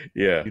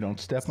 Yeah, you don't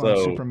step on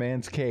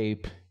Superman's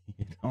cape.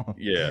 You don't.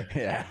 Yeah.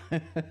 Yeah.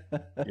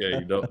 Yeah,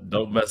 you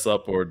don't mess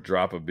up or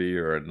drop a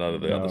beer or none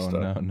of the other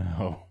stuff.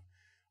 No.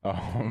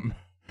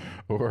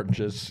 Or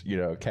just,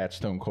 catch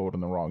Stone Cold on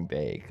the wrong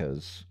day,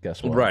 because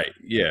guess what? Right.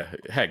 Yeah.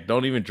 Heck,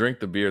 don't even drink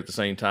the beer at the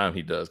same time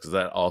he does, because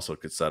that also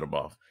could set him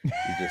off. You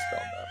just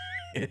don't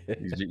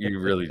know. You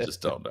really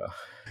just don't know.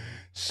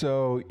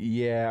 So,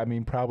 yeah, I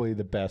mean, probably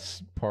the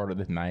best part of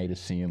the night is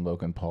seeing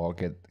Logan Paul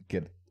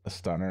get a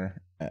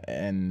stunner.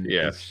 And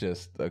it's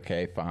just,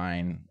 okay,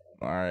 fine.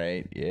 All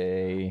right,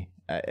 yay.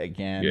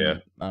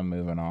 Again, I'm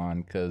moving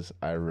on because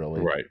I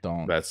really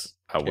don't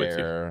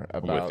care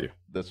about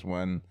this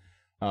one.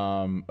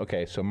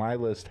 Okay, so my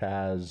list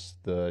has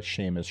the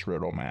Sheamus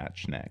Riddle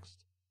match next.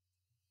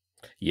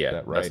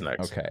 Yeah, right? That's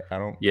next. Okay, I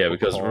don't. Yeah,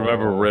 because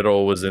remember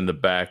Riddle was in the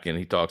back and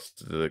he talks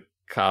to the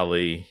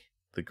Khali,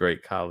 the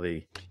great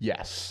Khali.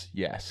 Yes.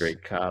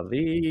 Great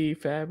Khali,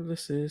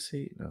 fabulous is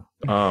he? No,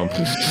 no,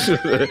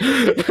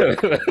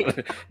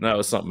 it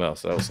was something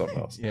else.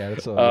 Yeah,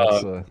 that's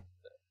a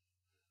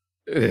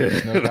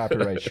no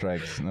copyright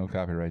strikes. No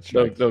copyright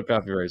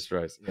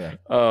strikes. Yeah.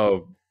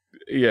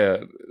 Yeah.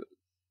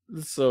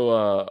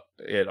 So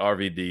at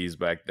RVD's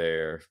back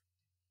there,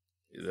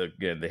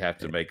 again, they have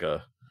to make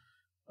a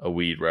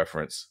weed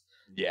reference.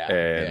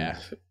 Yeah.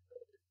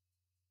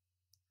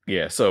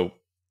 And so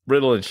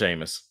Riddle and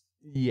Sheamus.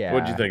 Yeah.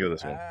 What'd you think of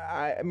this one?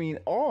 I mean,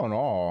 all in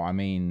all,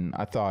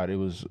 I thought it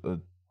was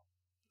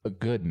a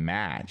good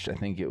match. I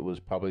think it was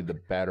probably the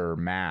better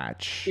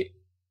match.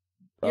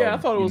 I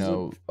thought it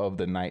was of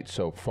the night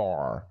so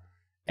far,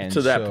 and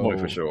to that point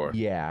for sure.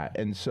 Yeah,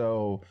 and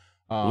so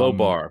low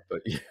bar,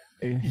 but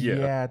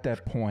yeah, at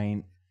that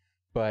point.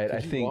 But I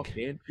think walk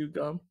and chew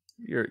gum.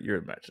 You're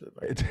a match of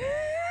the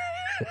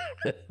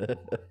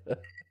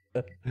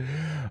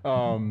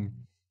night.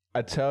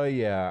 I tell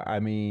you,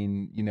 I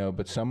mean,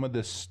 but some of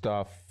this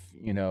stuff,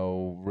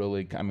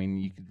 really, I mean,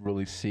 you could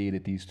really see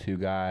that these two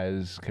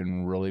guys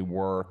can really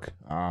work.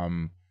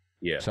 Some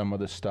of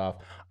the stuff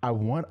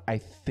I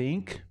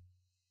think.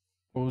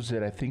 What was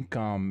it? I think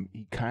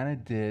he kind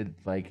of did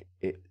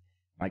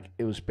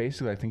it was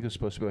basically, I think it was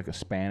supposed to be like a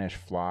Spanish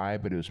fly,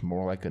 but it was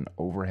more like an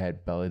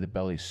overhead belly to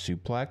belly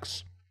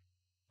suplex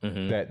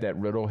that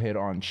Riddle hit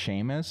on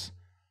Sheamus.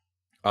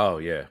 Oh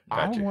yeah,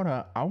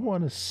 gotcha. I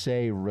wanna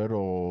say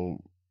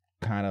Riddle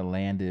kind of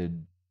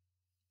landed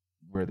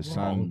where the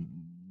sun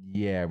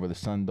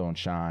don't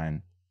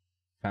shine,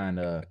 kind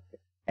of,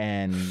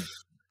 and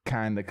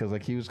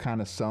because he was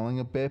kind of selling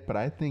a bit, but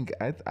I think he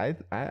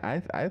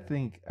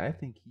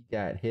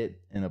got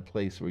hit in a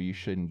place where you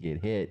shouldn't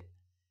get hit,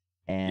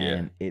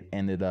 and it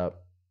ended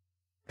up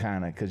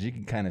kind of, because you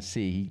can kind of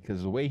see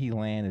because the way he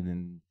landed,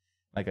 and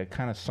I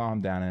kind of saw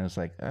him down and it was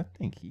like, I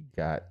think he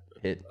got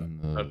hit in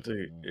the. That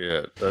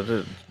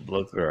didn't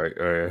look right.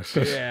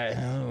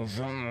 Yeah.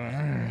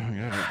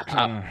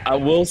 I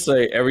will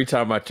say, every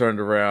time I turned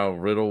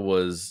around, Riddle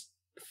was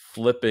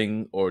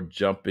flipping or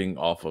jumping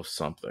off of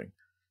something.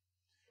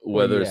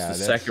 Whether it's the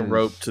second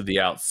rope to the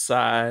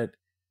outside,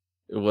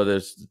 whether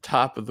it's the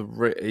top of the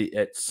ring.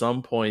 At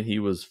some point, he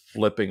was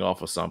flipping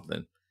off of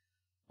something.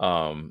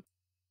 And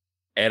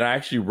I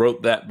actually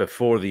wrote that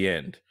before the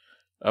end.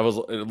 I was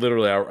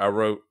literally, I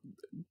wrote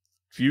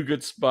few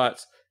good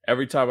spots.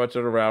 Every time I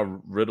turn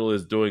around, Riddle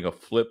is doing a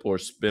flip or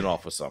spin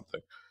off of something.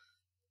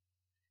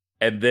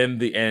 And then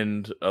the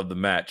end of the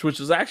match, which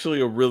is actually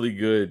a really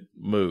good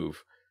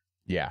move.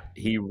 Yeah.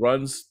 He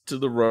runs to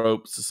the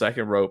ropes, the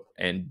second rope,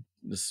 and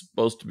is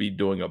supposed to be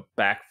doing a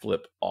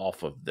backflip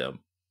off of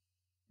them.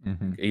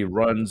 Mm-hmm. He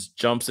runs,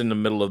 jumps in the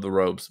middle of the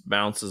ropes,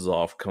 bounces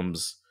off,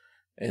 comes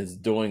and is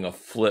doing a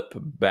flip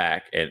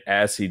back. And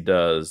as he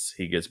does,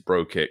 he gets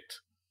bro kicked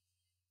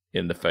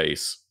in the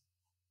face.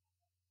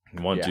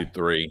 1, 2,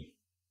 3.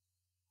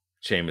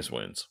 Sheamus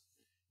wins.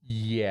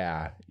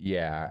 Yeah.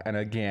 And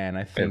again,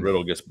 I think... And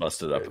Riddle gets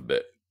busted up a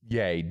bit.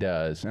 Yeah, he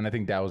does. And I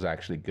think that was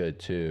actually good,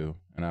 too.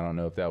 And I don't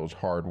know if that was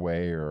hard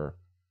way or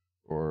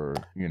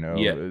you know...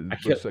 Yeah,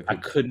 I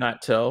could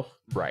not tell.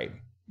 Right.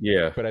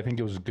 Yeah. But I think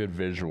it was a good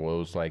visual. It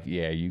was like,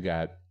 yeah, you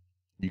got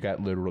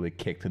literally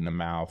kicked in the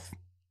mouth.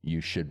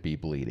 You should be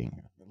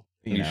bleeding.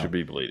 You should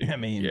be bleeding. I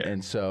mean,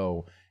 and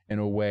so... in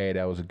a way,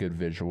 that was a good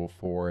visual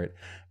for it.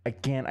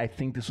 Again, I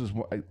think this was...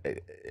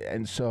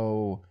 and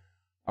so...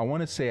 I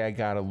want to say I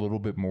got a little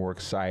bit more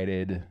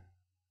excited,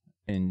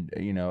 and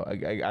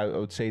I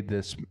would say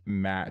this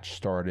match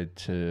started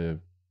to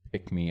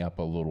pick me up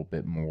a little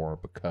bit more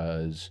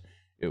because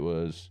it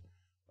was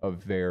a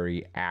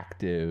very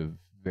active,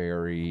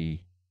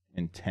 very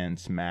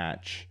intense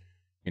match.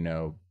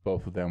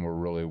 Both of them were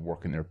really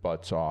working their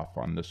butts off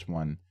on this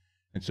one,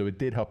 and so it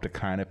did help to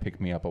kind of pick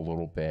me up a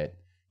little bit.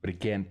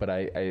 But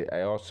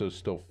I also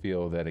still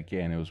feel that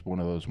again it was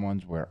one of those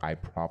ones where I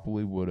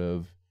probably would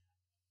have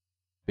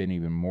been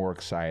even more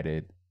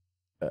excited,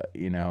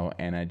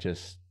 and I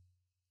just,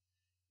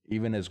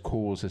 even as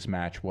cool as this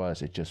match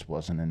was, it just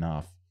wasn't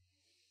enough.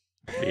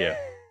 Yeah.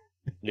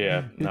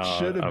 It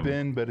should have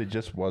been, but it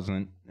just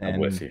wasn't. And,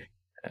 I'm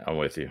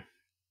with you.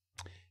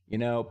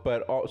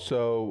 But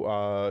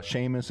also,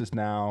 Sheamus is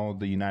now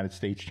the United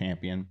States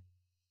champion,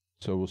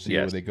 so we'll see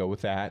where they go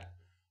with that.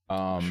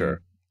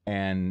 Sure.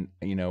 And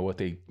what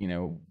they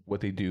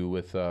do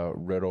with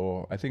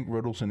Riddle. I think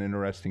Riddle's an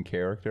interesting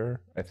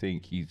character. I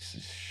think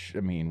he's,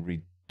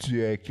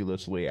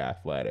 ridiculously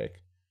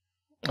athletic.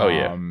 Oh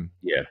yeah.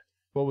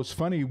 What was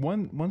funny,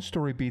 one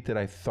story beat that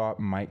I thought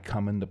might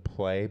come into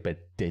play but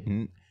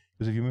didn't,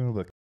 because if you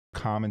remember, the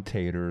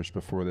commentators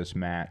before this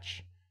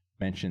match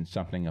mentioned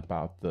something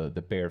about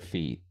the bare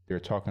feet. They were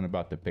talking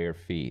about the bare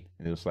feet,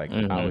 and it was like,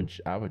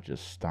 I would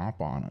just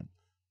stomp on it.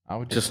 I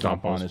would just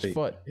stomp on his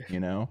foot.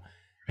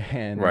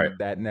 And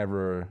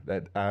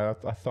I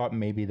thought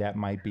maybe that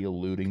might be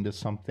alluding to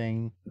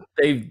something.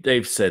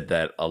 They've said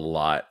that a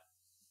lot.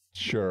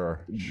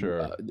 Sure.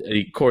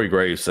 Corey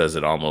Graves says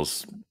it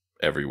almost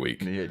every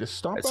week. Yeah, just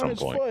stomp on his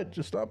foot.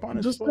 Just stomp on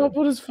his foot. Just stomp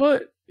on his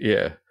foot.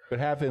 Yeah. But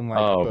having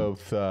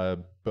both the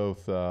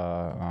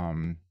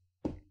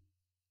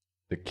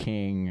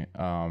King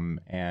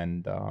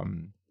and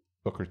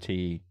Booker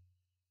T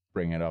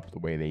bring it up the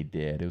way they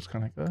did, it was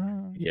kind of like,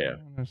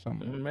 there's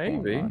something maybe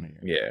going on here.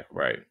 Yeah,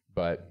 right.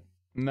 But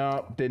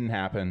no, didn't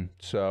happen.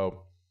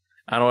 So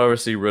I don't ever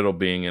see Riddle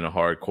being in a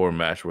hardcore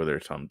match where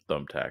there's some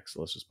thumbtacks.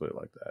 Let's just put it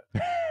like that.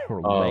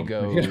 Or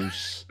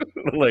Legos.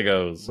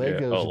 Legos.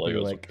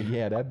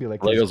 That'd be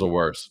like Legos are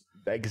worse.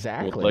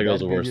 Exactly.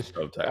 Legos are worse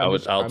than thumbtack.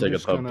 I'll take a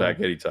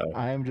thumbtack anytime.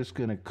 I am just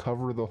gonna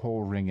cover the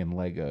whole ring in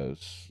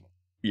Legos.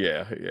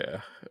 Yeah.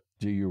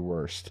 Do your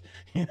worst.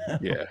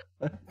 Yeah.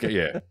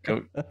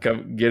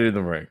 Come get in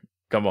the ring.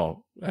 Come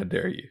on. I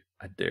dare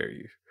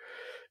you.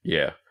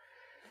 Yeah.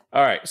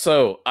 All right.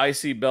 So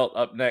IC belt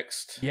up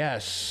next.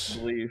 Yes. I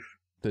believe.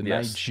 The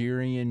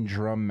Nigerian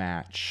drum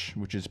match,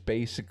 which is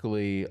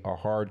basically a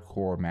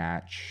hardcore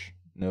match,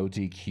 no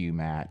DQ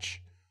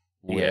match.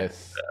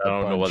 With I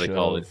don't know what they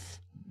call it.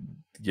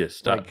 Just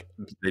stop.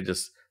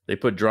 They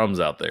put drums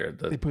out there.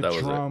 They put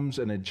drums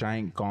and a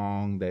giant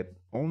gong that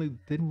only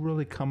didn't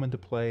really come into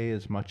play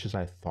as much as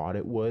I thought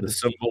it would. The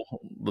symbol,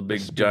 the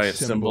big giant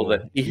symbol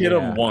that he hit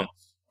him once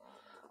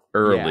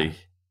early. Yeah.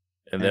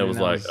 And then it was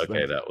like,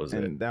 okay, that was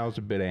it. That was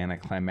a bit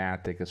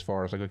anticlimactic as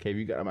far as like, okay,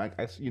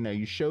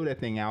 you show that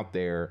thing out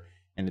there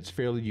and it's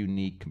fairly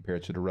unique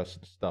compared to the rest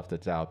of the stuff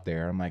that's out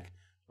there. I'm like,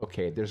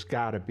 okay, there's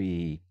got to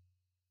be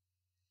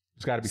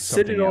something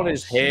sit it on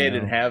his head,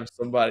 and have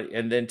somebody,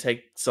 and then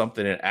take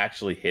something and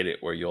actually hit it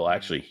where you'll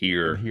actually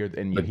hear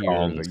the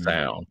gong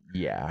sound.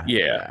 Yeah,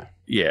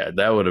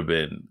 that would have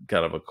been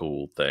kind of a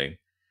cool thing.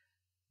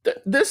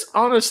 This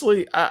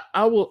honestly,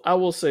 I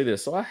will say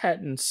this. So I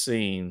hadn't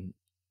seen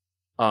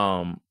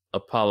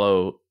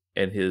Apollo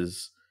and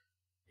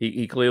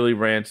he clearly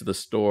ran to the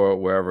store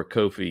wherever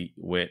Kofi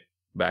went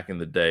back in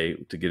the day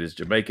to get his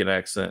Jamaican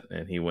accent,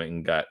 and he went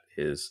and got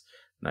his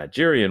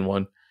Nigerian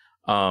one.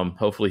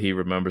 Hopefully he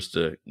remembers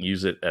to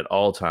use it at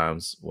all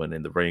times when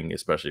in the ring,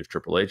 especially if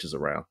Triple H is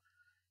around.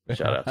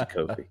 Shout out to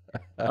Kofi.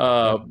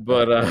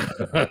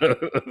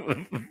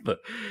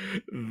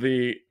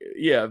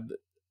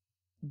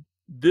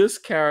 This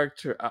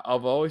character,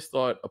 I've always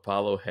thought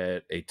Apollo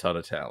had a ton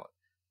of talent.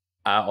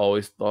 I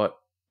always thought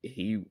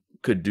he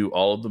could do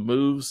all of the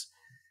moves.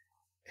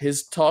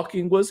 His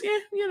talking was,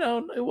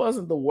 it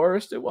wasn't the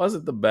worst. It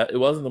wasn't the best. It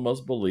wasn't the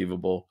most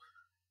believable.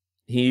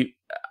 He,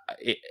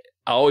 I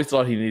I always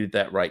thought he needed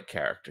that right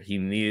character. He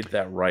needed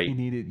that He right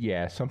needed,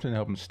 yeah, something to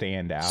help him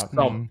stand out. And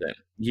something.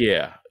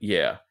 Yeah,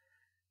 yeah.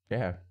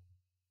 yeah,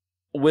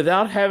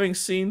 Without having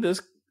seen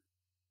this,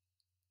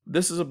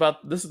 this is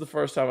the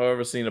first time I've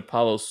ever seen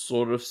Apollo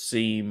sort of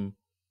seem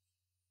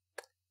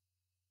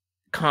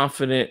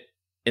confident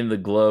in the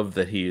glove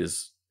that he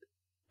is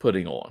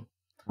putting on.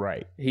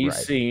 right, He right.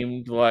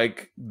 seemed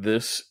like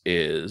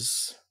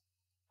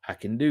I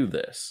can do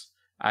this.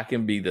 I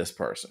can be this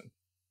person.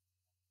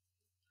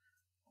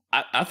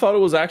 I thought it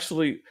was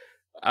actually,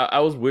 I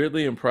was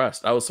weirdly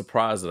impressed. I was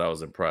surprised that I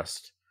was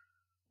impressed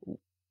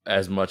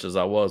as much as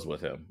I was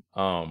with him.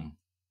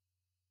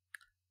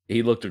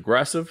 He looked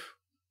aggressive.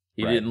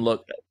 He Right. didn't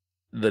look,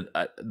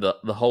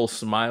 the whole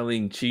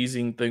smiling,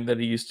 cheesing thing that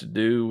he used to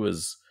do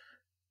was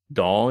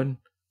gone.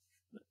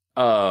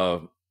 Uh,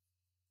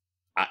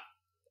 I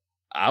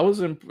I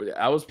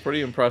was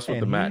pretty impressed with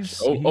And the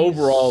match.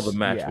 Overall, the he's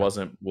match yeah,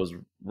 was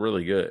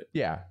really good.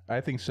 yeah,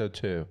 I think so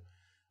too.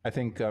 I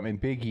think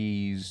and Big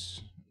E's,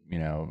 you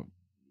know,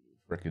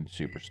 freaking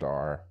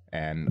superstar,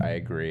 and I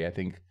agree. I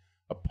think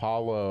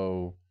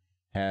Apollo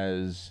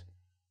has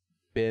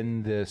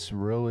been this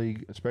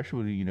really, especially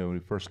when he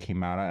first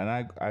came out, and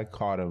I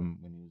caught him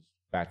when he was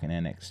back in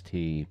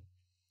NXT.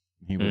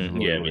 He was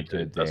really Yeah, really me too.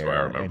 good That's what I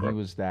there, and he remember.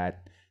 was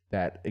that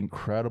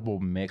incredible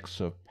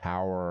mix of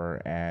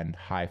power and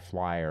high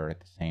flyer at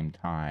the same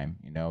time.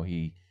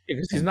 He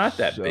Because he's and not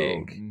that so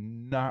big.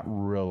 not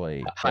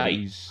really, but Height,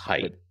 he's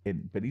height.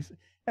 but he's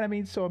and I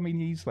mean so I mean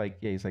he's like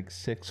he's like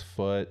 6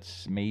 foot,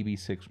 maybe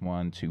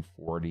 6'1",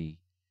 240.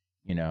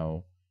 He's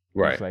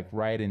Right. like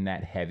right in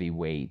that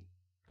heavyweight,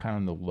 kind of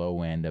on the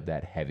low end of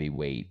that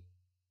heavyweight,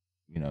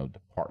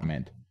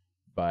 department,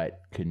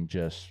 but can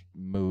just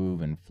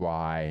move and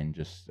fly and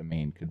just, I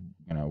mean, could,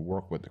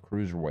 work with the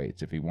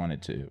cruiserweights if he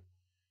wanted to,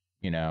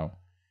 you know.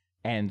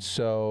 And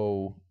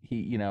so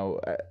he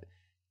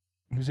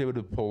was able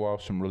to pull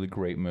off some really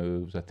great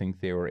moves. I think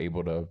they were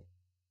able to,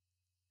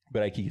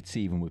 but like you could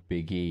see even with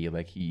Big E,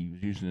 like he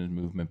was using his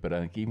movement, but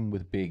I think even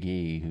with Big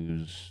E,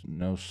 who's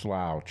no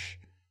slouch,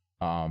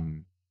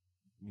 um,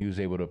 he was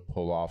able to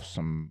pull off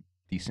some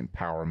decent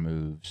power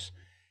moves.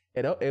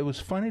 It was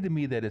funny to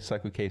me that it's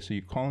like, okay, so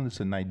you're calling this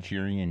a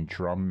Nigerian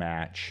drum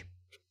match.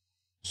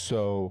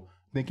 So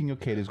thinking,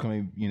 okay, there's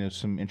going to be,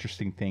 some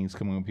interesting things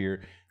coming up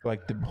here.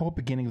 Like the whole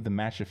beginning of the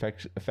match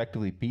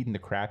effectively beating the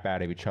crap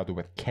out of each other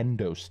with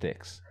kendo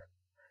sticks.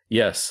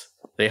 Yes.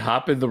 They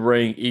hop in the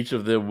ring, each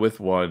of them with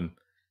one,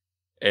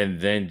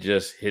 and then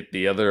just hit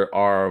the other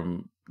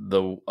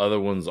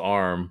one's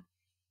arm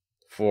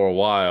for a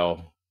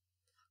while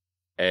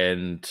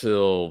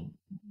until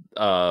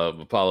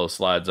Apollo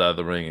slides out of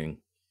the ring and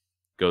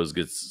goes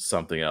gets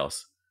something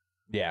else.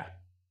 Yeah.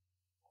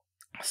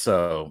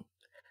 So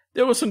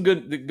there was some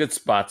good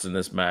spots in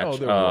this Oh, match.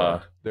 there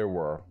were. There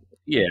were.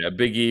 Yeah,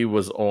 Big E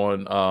was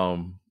laying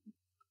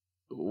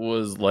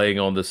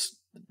on this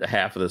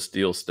half of the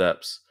steel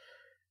steps,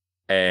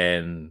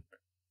 and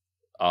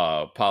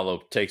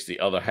Apollo takes the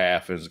other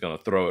half and is going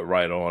to throw it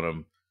right on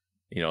him.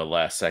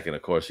 Last second,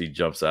 of course, he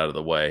jumps out of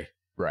the way.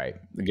 Right.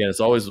 Again, it's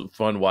always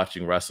fun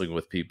watching wrestling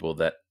with people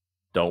that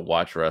don't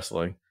watch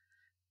wrestling,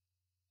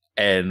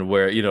 and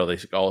where they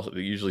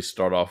usually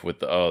start off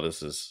with oh,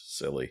 this is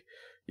silly,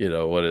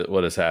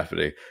 what is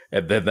happening,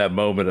 and then that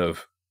moment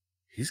of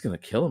he's going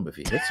to kill him if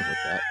he hits him with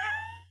that.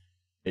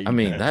 I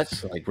mean,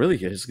 that's like really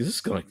he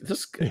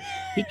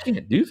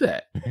can't do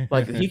that.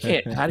 Like he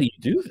can't. How do you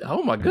do that?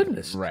 Oh my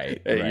goodness!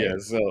 Right. Yeah.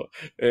 Right. So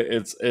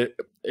it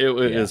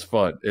Yeah. is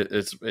fun.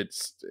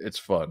 It's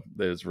fun.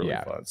 It's really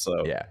Yeah. fun.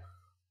 So Yeah.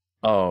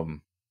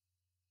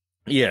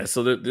 yeah.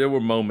 So there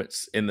were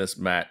moments in this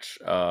match.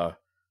 Of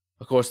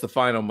course, the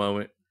final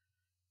moment.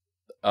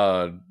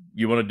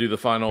 You want to do the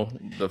final?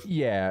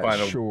 Yeah,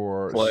 Final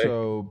sure. play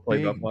So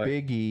play by play.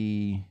 Big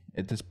E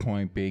at this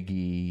point, Big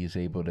E is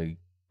able to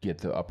get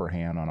the upper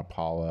hand on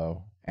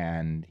Apollo,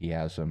 and he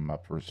has him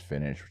up for his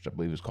finish, which I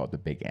believe is called the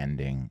Big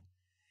Ending.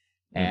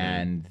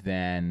 And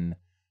then,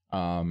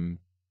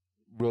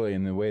 really,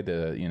 in the way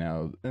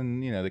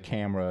the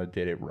camera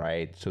did it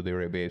right, so they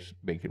were able to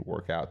make it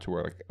work out to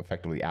where, like,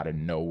 effectively out of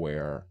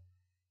nowhere,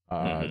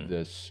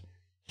 this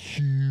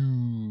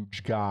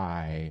huge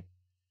guy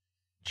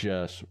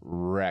just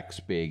wrecks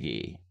Big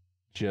E,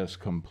 just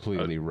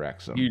completely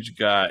wrecks him. Huge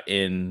guy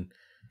in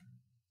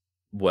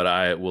what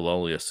I will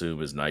only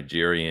assume is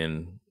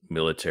Nigerian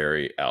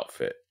military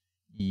outfit.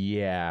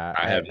 Yeah,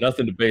 I have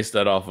nothing to base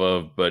that off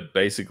of, but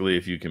basically,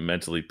 if you can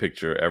mentally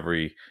picture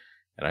and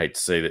I hate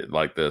to say it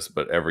like this,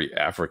 but every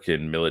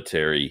African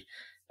military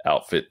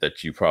outfit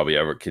that you probably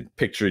ever could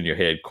picture in your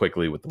head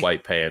quickly with the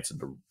white pants and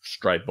the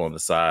stripe on the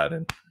side,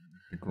 and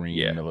the green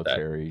yeah,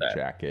 military that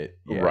jacket.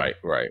 Yeah.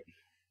 right.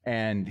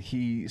 And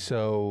I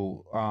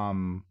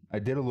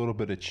did a little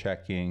bit of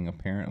checking.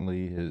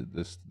 Apparently,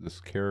 this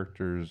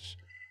character's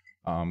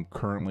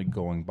currently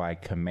going by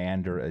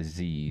Commander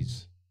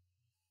Aziz.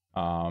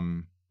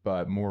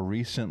 But more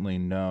recently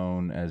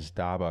known as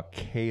Daba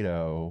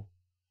Kato,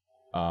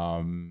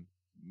 and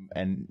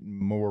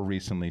more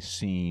recently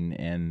seen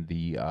in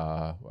the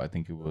I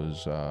think it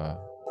was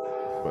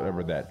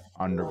whatever that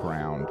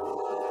underground.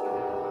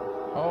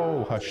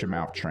 Oh, hush your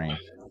mouth train.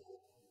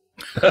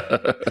 I'm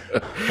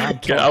I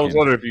was talking.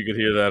 wondering if you could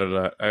hear that or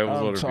not. I was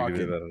I'm wondering if you could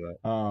hear talking.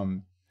 that or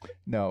not.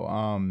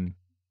 No.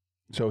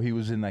 So he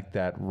was in like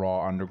that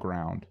Raw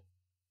Underground,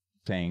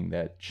 saying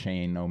that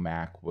Shane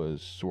O'Mac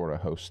was sort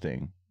of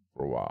hosting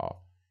for a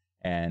while.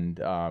 And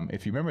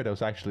if you remember, that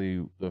was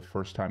actually the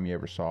first time you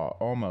ever saw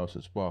Omos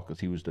as well, because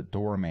he was the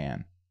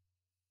doorman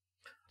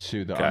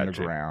to the Gotcha.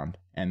 underground.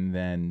 And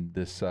then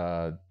this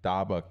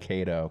Daba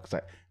Kato,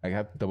 because I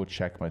have to double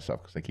check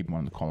myself because I keep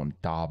wanting to call him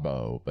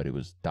Dabo, but it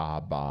was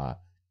Daba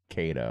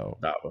Kato.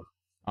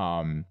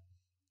 Daba.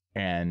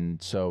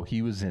 And so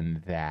he was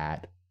in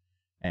that,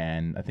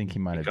 and I think he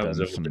might have Comes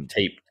done in some with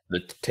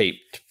the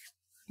taped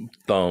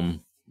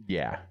thumb.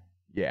 Yeah.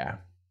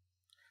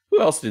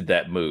 Who else did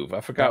that move? I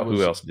That forgot who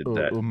was else did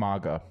that.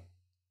 Umaga.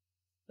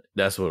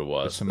 That's what it The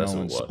was. That's what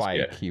Samoan it was. spike.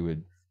 Yeah. He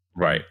would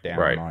Right. down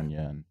Right. on you.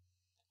 And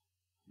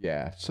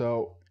yeah.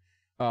 So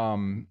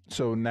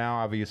now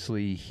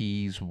obviously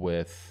he's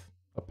with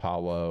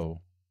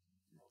Apollo.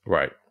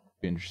 Right.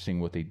 Interesting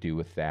what they do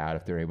with that,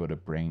 if they're able to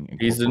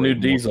He's the new incorporate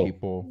more Diesel.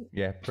 people.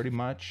 Yeah, pretty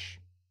much.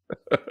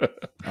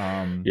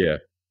 Yeah.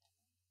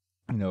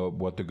 You know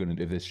what they're gonna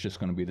do, if it's just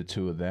gonna be the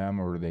two of them,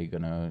 or are they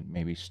gonna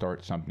maybe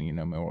start something, you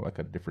know, more like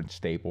a different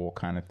stable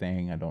kind of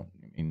thing. I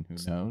mean, who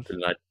knows?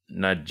 The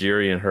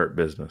Nigerian hurt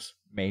business.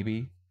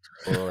 Maybe.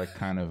 Or like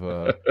kind of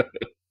a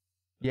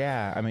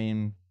yeah, I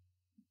mean,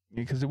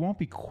 because it won't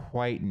be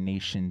quite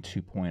Nation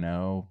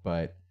 2.0,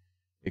 but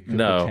it could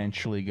No.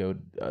 potentially go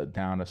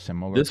down a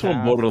similar This path.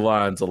 one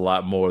borderlines a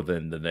lot more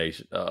than the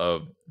Nation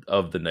of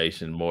the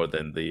Nation, more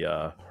than the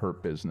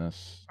Hurt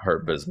business.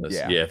 hurt business.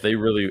 Yeah. Yeah, if they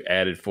really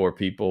added 4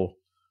 people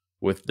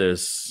with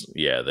this,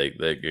 yeah, they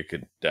it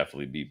could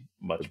definitely be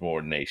much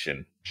more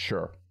Nation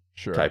Sure.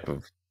 type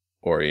of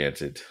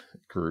oriented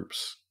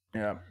groups.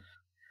 Yeah.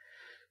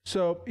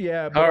 So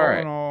yeah, but all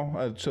in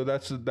all, so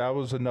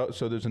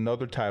so there's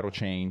another title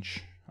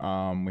change.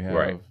 We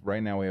have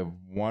right now we have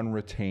 1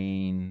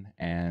 retain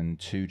and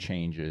 2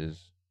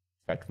 changes,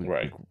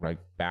 effectively right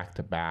back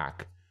to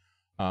back.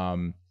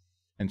 And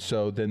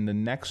so then the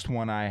next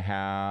one I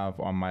have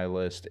on my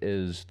list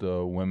is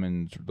the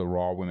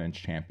Raw Women's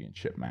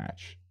Championship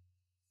match.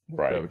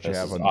 Right. So this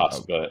is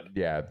Asuka.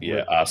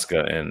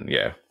 Asuka and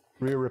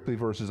Rhea Ripley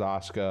versus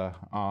Asuka.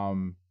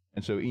 And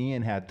so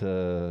Ian had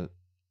to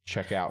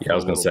check out. Yeah, I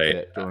was gonna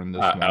say during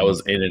this I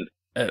was in it,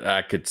 and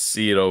I could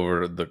see it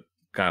over the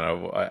kind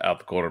of out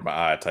the corner of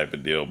my eye type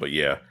of deal. But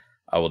yeah,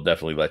 I will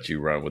definitely let you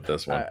run with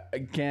this one.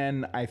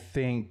 Again, I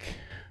think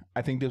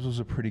this was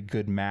a pretty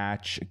good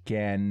match.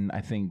 Again, I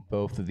think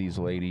both of these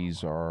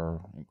ladies are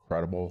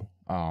incredible.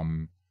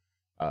 You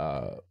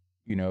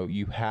know,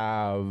 you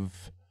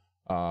have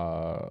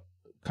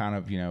kind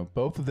of, you know,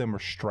 both of them are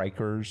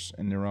strikers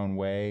in their own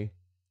way.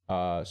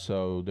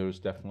 So there's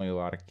definitely a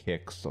lot of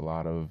kicks, a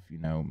lot of, you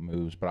know,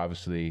 moves, but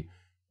obviously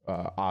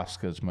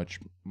Asuka's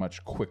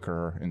much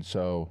quicker, and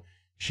so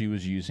she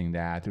was using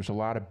that. There's a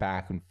lot of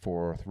back and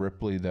forth.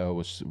 Ripley, though,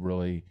 was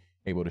really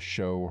able to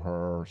show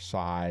her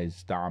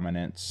size,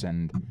 dominance,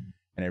 and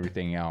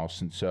everything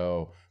else, and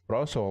so, but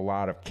also a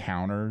lot of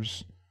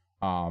counters.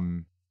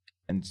 And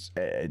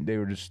they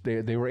were just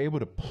they were able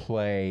to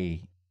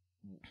play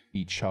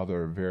each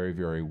other very,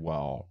 very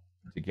well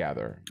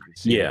together. You can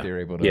see that they were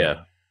able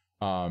to.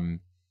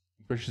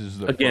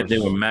 They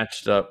were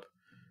matched up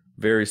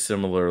very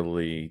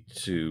similarly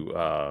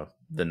to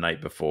the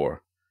night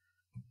before.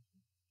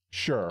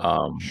 Sure.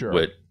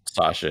 With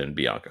Sasha and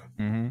Bianca.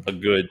 Mm-hmm. A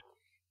good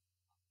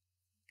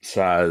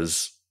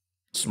size,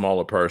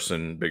 smaller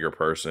person, bigger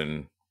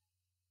person,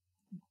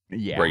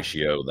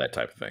 ratio, that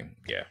type of thing.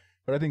 Yeah.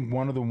 But I think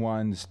one of the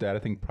ones that I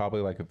think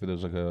probably, like, if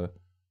there's like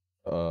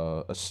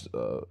a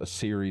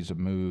series of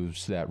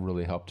moves that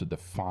really helped to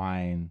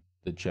define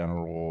the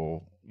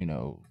general, you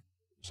know,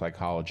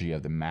 psychology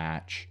of the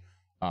match,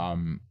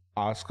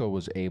 Asuka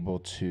was able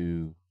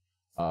to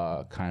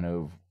kind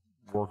of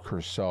work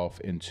herself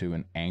into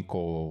an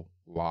ankle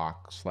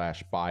lock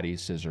 / body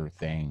scissor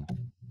thing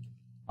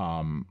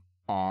on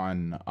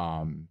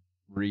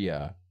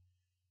Rhea,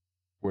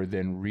 where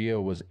then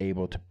Rhea was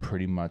able to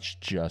pretty much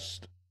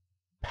just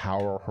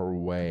power her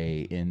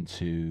way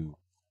into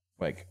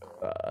like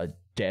a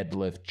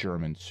deadlift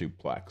German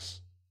suplex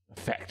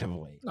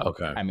effectively.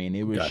 Okay. I mean,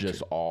 it was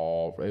just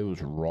it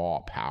was raw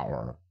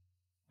power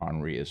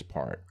on Rhea's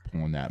part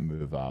pulling that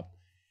move up.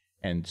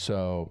 And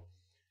so,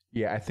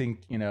 yeah, I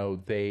think, you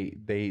know, they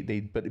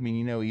but I mean,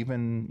 you know,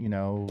 even, you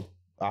know,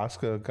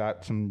 Asuka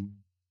got some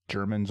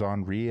Germans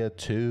on Rhea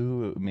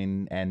too. I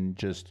mean, and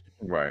just,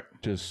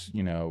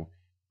 you know,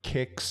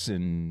 kicks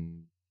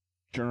and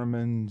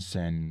Germans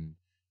and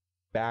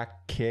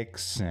back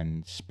kicks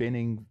and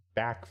spinning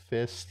back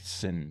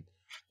fists and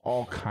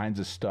all kinds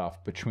of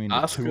stuff between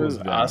the two of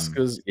them.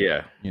 Asuka's,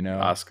 you know,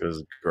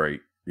 Asuka's great.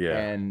 Yeah.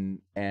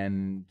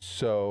 And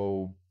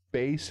so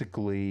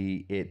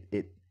basically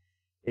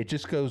it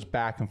just goes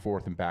back and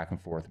forth and back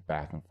and forth and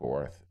back and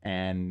forth.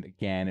 And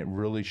again, it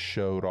really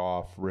showed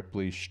off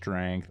Ripley's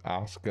strength.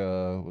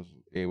 Asuka was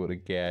able to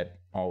get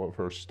all of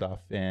her stuff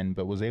in,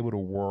 but was able to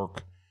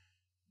work.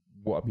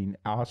 Well, I mean,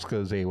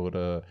 Asuka is able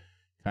to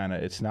kind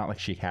of, it's not like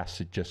she has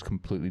to just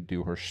completely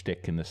do her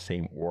shtick in the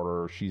same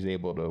order. She's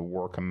able to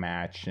work a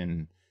match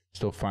and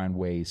still find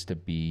ways to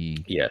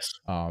be Yes.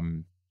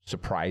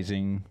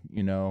 surprising,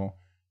 you know,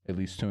 at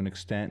least to an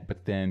extent.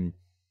 But then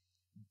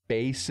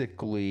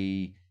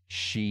basically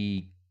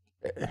she,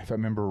 if I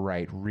remember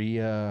right,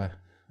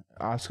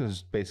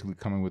 Asuka's basically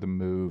coming with a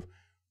move.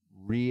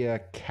 Rhea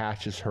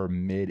catches her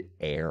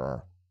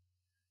mid-air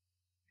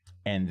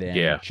and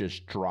then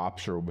just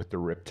drops her with the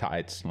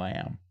Riptide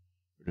Slam,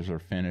 which is her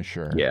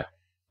finisher. Yeah.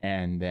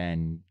 And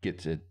then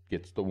gets the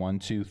 1,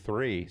 2,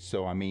 3.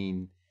 So I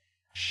mean,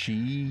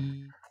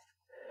 she,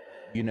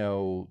 you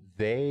know,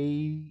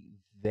 they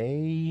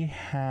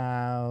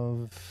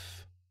have.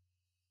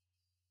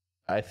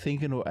 I'm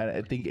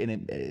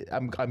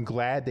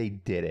glad they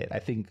did it. I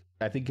think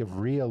if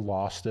Rhea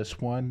lost this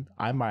one,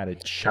 I might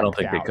have checked out. I don't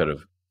think they could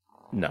have.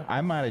 No,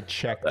 I might have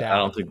checked out. I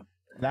don't think.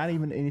 Not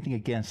even anything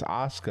against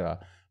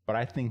Asuka, but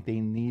I think they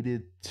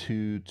needed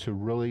to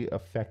really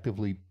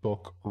effectively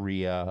book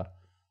Rhea.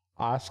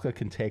 Asuka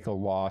can take a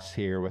loss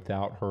here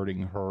without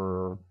hurting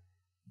her.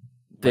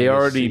 They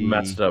already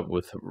messed up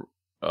with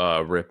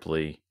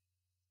Ripley.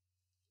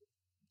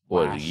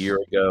 A year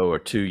ago or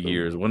 2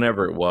 years,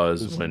 whenever it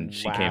was when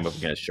she came up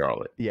against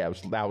Charlotte. Yeah,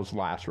 that was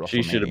last WrestleMania.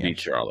 She should have beat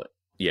Charlotte.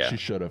 Yeah, she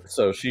should have.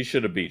 So she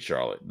should have beat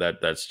Charlotte.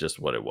 That's just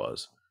what it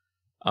was.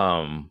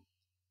 And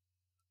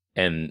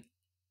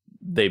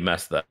they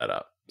messed that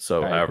up.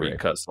 So however you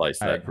slice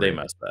that, they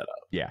messed that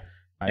up. Yeah,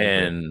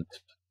 and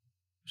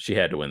she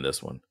had to win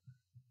this one.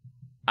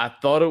 I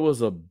thought it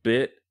was a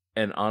bit,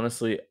 and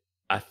honestly,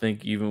 I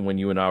think even when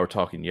you and I were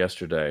talking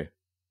yesterday,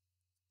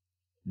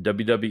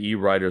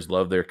 WWE writers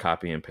love their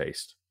copy and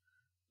paste.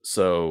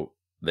 So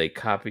they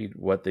copied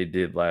what they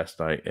did last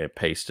night and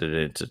pasted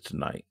it into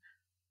tonight.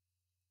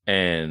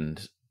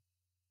 And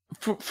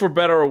for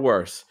better or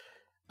worse,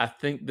 I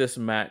think this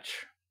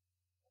match,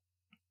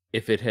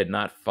 if it had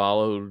not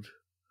followed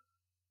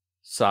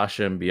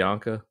Sasha and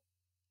Bianca,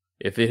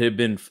 if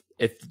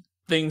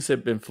things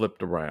had been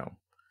flipped around,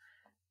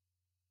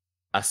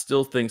 I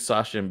still think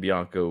Sasha and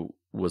Bianca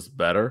was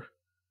better.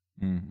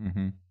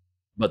 Mm-hmm.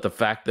 But the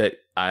fact that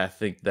I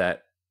think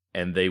that,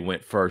 and they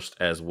went first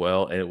as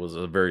well, and it was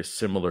a very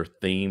similar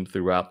theme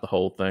throughout the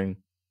whole thing,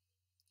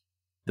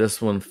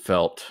 this one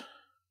felt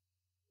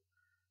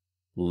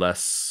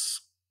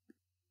less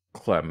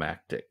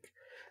climactic.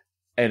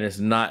 And it's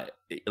not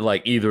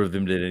like either of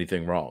them did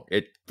anything wrong.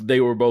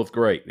 They were both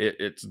great.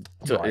 It's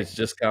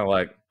just kind of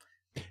like,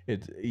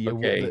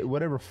 okay,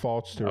 whatever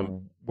faults there,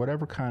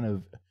 whatever kind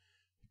of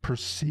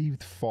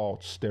perceived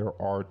faults there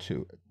are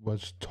to it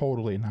was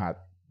totally not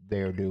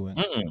they're doing.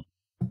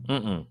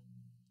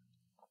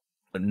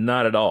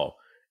 Not at all.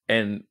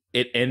 And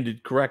it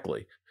ended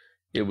correctly.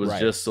 It was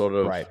just sort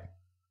of,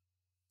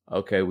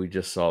 okay, we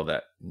just saw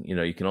that. You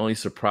know, you can only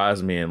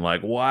surprise me and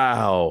like,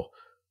 wow,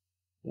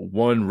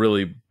 one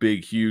really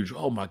big, huge,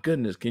 oh my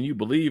goodness, can you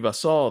believe I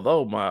saw,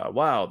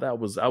 I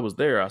was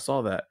there, I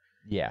saw that.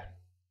 Yeah.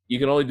 You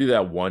can only do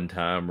that one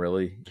time,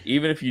 really.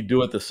 Even if you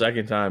do it the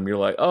second time, you're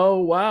like, oh,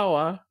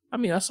 wow, I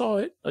mean, I saw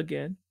it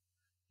again.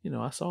 You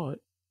know, I saw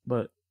it,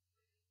 but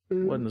it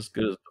wasn't as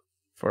good as the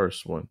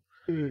first one.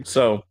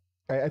 So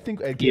I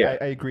think, I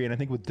agree. And I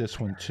think with this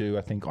one too,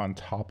 I think on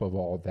top of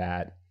all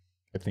that,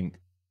 I think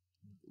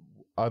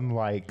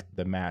unlike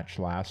the match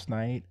last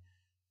night,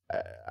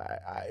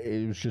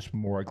 it was just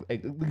more,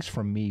 at least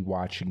for me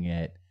watching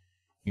it,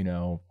 you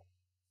know,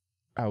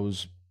 I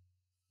was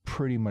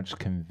pretty much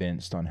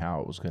convinced on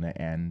how it was going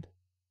to end.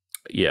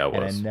 Yeah, it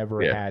was. And I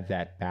never had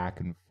that back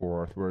and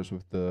forth. Whereas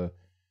with the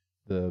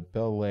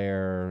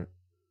Belair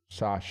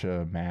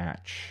Sasha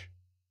match,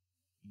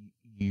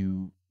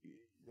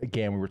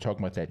 again, we were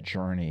talking about that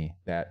journey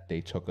that they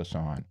took us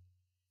on,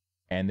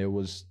 and there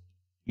was,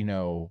 you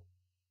know,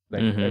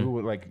 like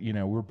everyone, like, you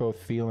know, we're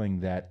both feeling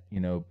that, you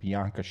know,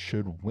 Bianca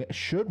should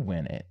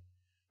win it,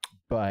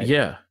 but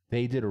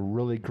they did a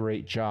really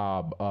great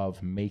job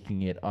of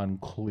making it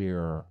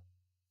unclear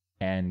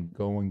and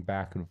going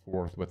back and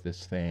forth with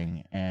this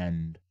thing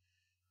and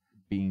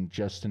being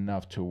just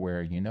enough to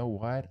where, you know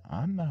what,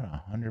 I'm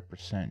not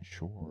 100%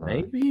 sure.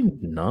 Maybe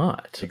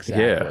not.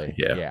 Exactly.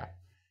 Yeah.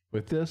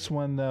 With this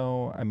one,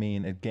 though, I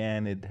mean,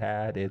 again, it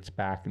had its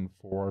back and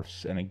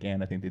forths, and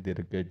again, I think they did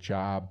a good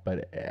job.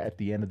 But at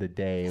the end of the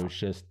day, it was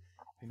just,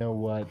 you know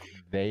what,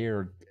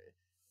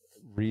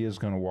 Rhea's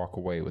going to walk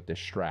away with this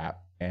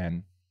strap,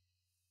 and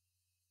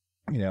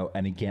you know,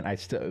 and again, I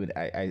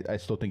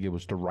still think it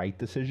was the right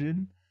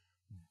decision,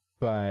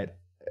 but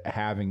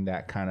having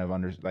that kind of I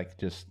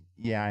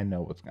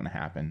know what's going to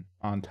happen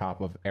on top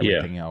of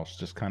everything else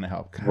just kind of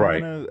helped.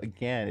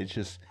 Again,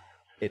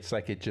 it's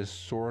like it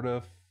just sort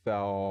of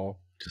fell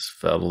Just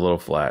felt a little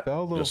flat.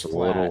 Fell a little Just a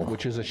flat, little.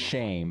 which is a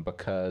shame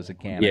because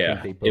again, I think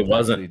Yeah, they it both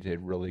wasn't. actually did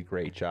really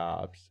great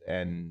jobs.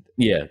 And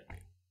Yeah,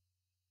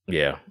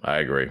 yeah, I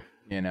agree.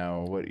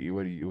 what do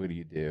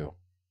you do?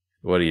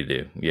 What do you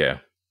do? Yeah.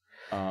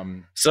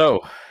 Um,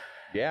 So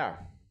yeah,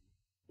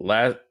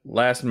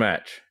 last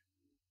match,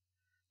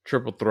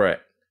 triple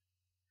threat.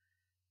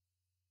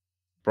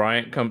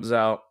 Bryant comes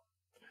out.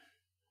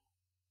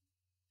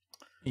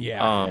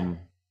 yeah, Um,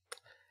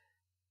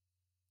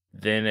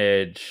 then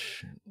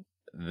Edge,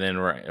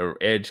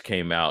 Edge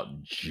came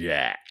out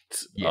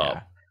jacked yeah,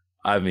 up.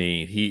 I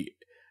mean,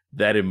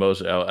 that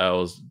emotion. I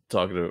was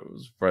talking to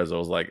Fred. I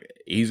was like,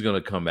 he's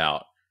gonna come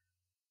out.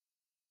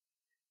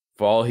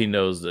 For all he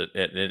knows that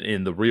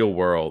in the real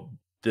world,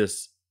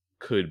 this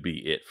could be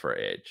it for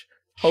Edge.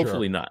 sure,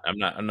 Hopefully not.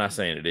 I'm not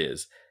saying it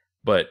is,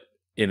 but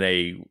in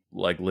a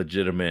like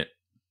legitimate.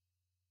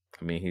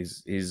 I mean,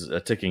 he's a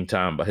ticking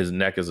time, but his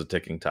neck is a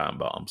ticking time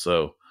bomb.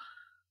 So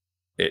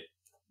it.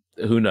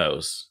 Who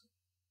knows?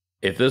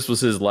 If this was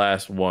his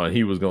last one,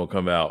 he was going to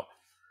come out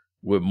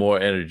with more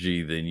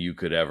energy than you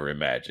could ever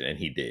imagine. And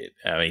he did.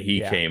 I mean, he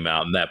yeah. came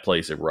out and that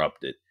place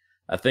erupted.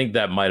 I think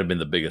that might have been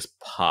the biggest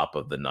pop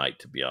of the night,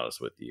 to be honest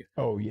with you.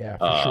 Oh yeah,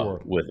 for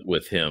sure.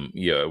 With him,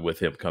 with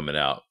him coming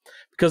out.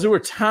 Because there were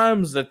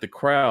times that the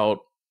crowd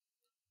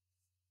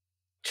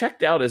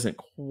checked out isn't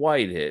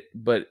quite it,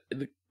 but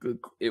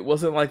it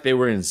wasn't like they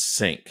were in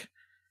sync.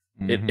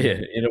 It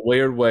in a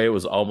weird way, it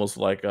was almost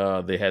like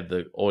they had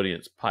the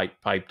audience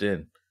piped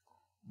in.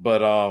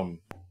 But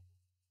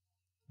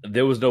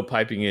there was no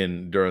piping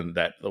in during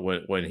that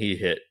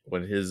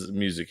when his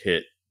music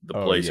hit, the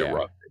place yeah,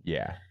 erupted.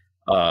 yeah.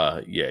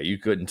 Yeah, you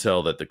couldn't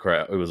tell that the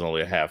crowd, it was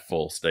only a half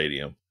full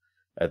stadium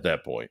at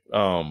that point.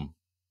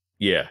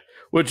 Yeah,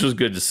 which was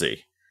good to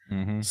see.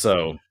 Mm-hmm.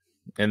 So,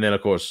 and then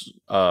of course,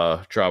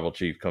 Tribal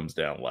Chief comes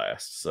down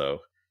last, so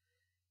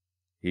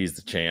he's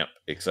the champ,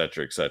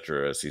 etc.,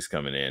 as he's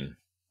coming in.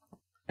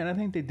 And I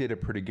think they did a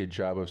pretty good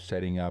job of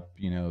setting up,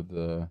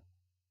 the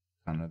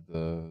kind of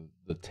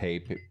the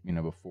tape,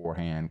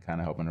 beforehand,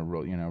 kind of helping to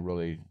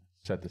really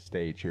set the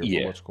stage here for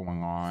Yeah, what's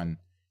going on,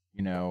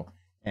 you know.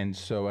 And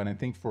so, and I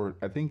think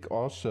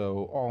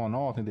also, all in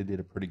all, I think they did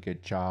a pretty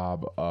good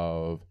job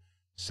of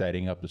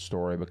setting up the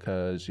story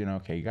because,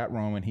 okay, you got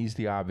Roman, he's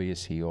the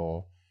obvious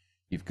heel.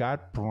 You've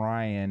got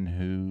Brian,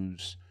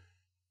 who's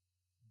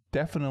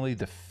definitely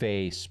the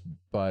face,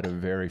 but a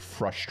very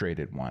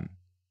frustrated one.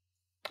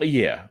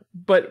 yeah,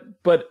 but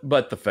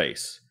the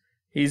face,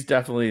 he's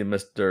definitely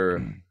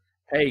Mr.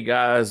 Hey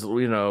guys,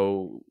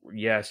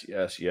 yes,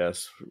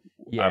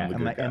 Yeah, I'm the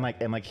good guy.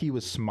 and like he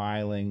was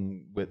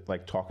smiling with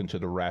like talking to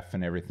the ref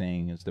and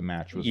everything as the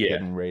match was Yeah,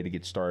 getting ready to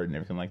get started and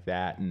everything like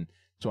that. And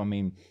so I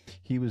mean,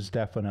 he was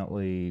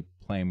definitely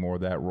playing more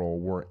of that role.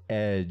 Where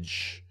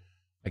Edge,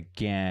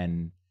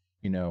 again,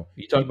 you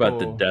talk about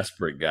the people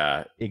desperate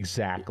guy.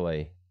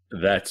 exactly.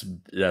 That's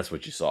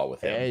what you saw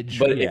with him. Edge,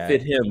 But yeah,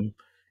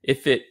 it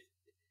fit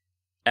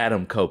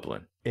Adam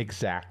Copeland.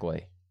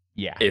 exactly.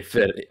 Yeah. It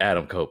fit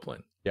Adam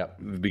Copeland Yep.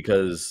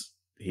 because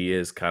he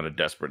is kind of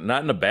desperate,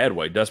 not in a bad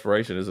way.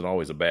 Desperation isn't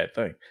always a bad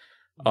thing.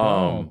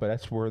 No, but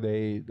that's where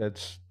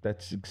that's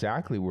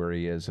exactly where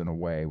he is in a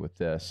way with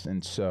this.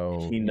 And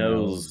so, He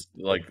knows,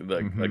 like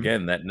mhm.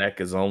 again, that neck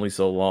is only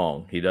so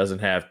long. He doesn't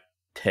have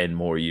 10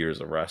 more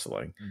years of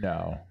wrestling.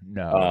 No,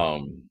 no.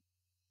 Um,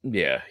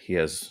 yeah, he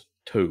has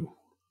 2,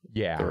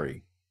 Yeah.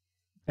 3,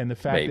 And the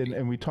fact that, maybe.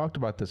 and we talked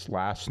about this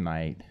last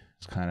night,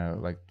 it's kind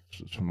of like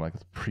from like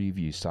the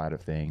preview side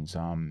of things.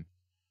 Um,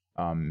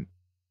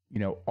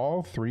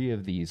 all three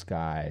of these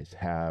guys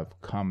have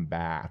come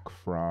back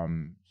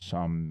from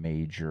some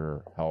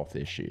major health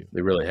issue.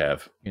 They really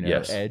have.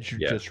 Yes. Edge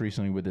Yeah. just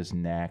recently with his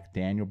neck.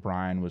 Daniel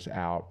Bryan was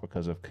out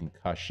because of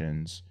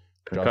concussions.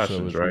 But also,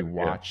 Concussions, as we right?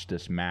 Yeah. watch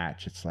this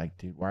match, it's like,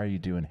 dude, why are you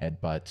doing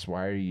headbutts?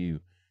 Why are you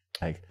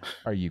like,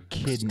 are you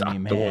kidding me, Stop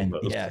doing man?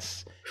 those.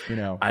 Yes.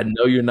 I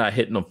know you're not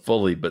hitting them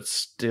fully, but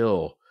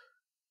still,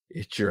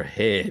 it's your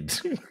head.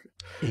 You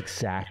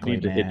Exactly,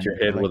 need to hit man. your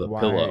head Like with a why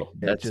pillow.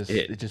 That's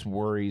it. it just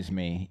worries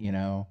me,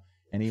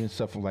 And even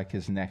stuff like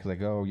his neck,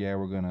 like, oh yeah,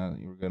 we're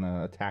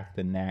gonna attack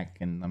the neck,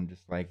 and I'm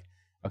just like,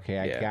 okay,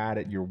 I Yeah. got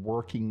it. You're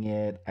working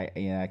it. I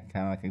kind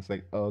of like it's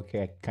like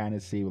okay, I kind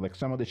of see like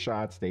some of the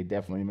shots they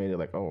definitely made it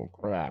like oh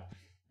crap,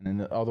 and then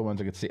the other ones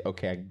I could see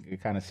okay, I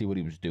kind of see what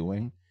he was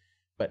doing,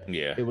 but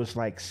Yeah. it was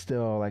like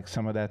still like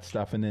some of that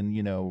stuff, and then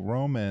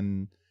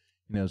Roman.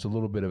 Is a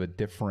little bit of a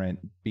different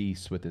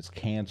beast with his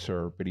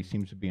cancer, but he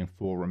seems to be in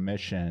full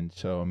remission.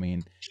 So I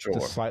mean, Sure.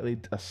 it's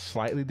a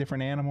slightly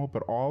different animal,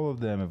 but all of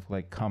them have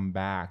like come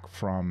back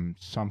from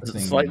something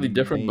It's slightly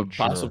different, but major,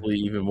 possibly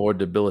even more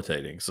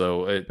debilitating.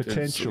 So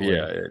potentially.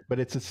 But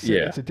it's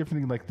yeah. a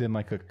different thing like than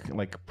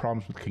like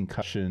problems with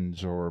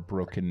concussions or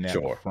broken neck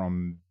Sure.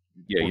 from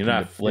Yeah, you're working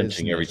not the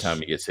flinching every business. time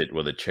he gets hit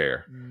with a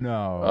chair.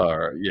 No,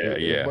 Or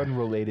it wasn't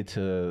related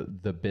to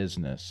the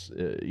business,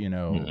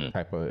 Mhm.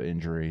 type of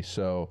injury.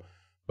 So,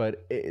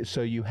 but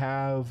so you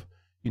have,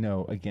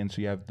 again,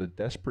 so you have the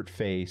desperate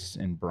face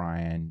in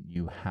Brian.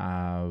 You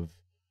have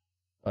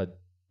a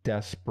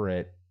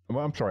desperate,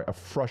 well, I'm sorry, a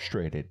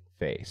frustrated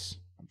face.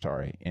 I'm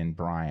sorry, in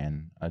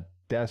Bryan, a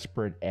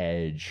desperate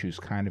Edge who's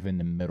kind of in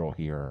the middle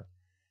here,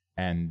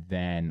 and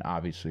then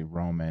obviously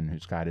Roman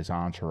who's got his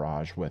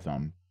entourage with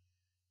him,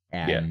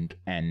 and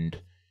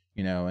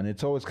you know, and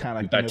it's always kind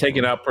of like, got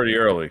taken out pretty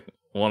early.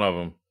 One of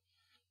them,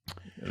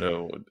 you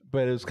know,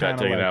 but it was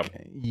kind of like, out.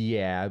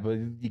 Yeah, but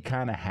you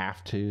kind of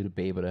have to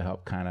be able to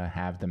help kind of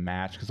have the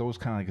match, because always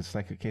kind of like, it's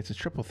like, okay, it's a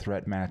triple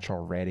threat match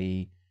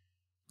already.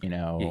 You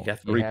know, you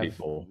got three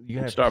people.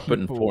 You start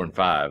putting 4 and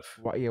 5.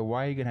 Why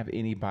are you gonna have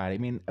anybody? I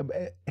mean,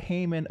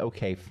 Heyman,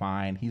 okay,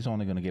 fine. He's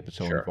only gonna get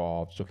so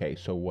involved. Okay,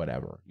 so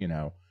whatever, you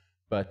know.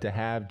 But to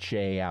have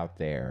Jay out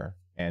there,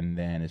 and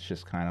then it's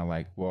just kind of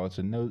like, well, it's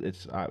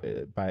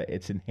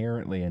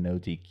inherently a no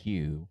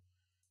DQ.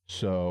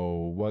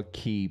 So what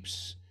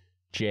keeps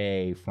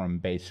Jay from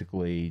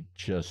basically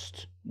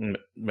just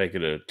make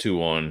it a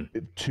 2-on,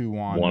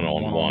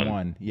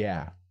 1-on-1?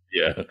 Yeah,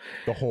 yeah,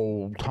 the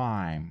whole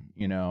time,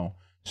 you know.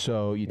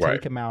 So you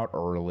take him out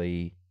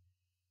early,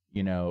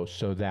 you know,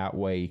 so that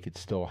way you could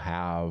still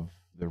have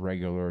the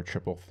regular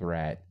triple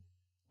threat.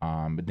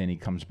 But then he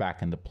comes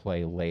back into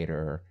play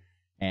later,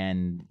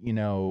 and you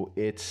know,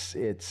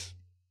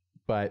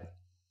 but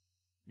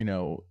you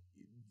know,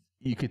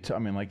 you could I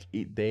mean, like,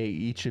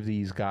 each of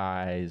these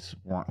guys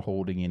weren't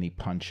holding any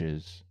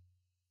punches.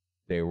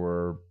 They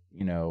were,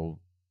 you know,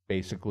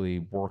 basically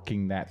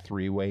working that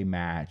 3-way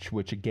match,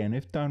 which again,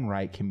 if done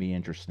right, can be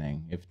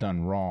interesting. If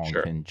done wrong,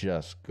 can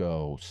just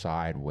go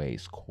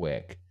sideways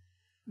quick.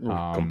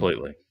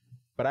 Completely.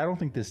 But I don't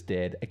think this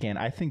did. Again,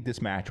 I think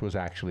this match was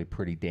actually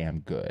pretty damn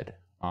good.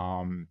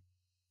 I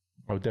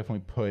would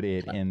definitely put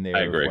it in there.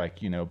 I agree.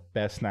 Like, you know,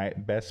 best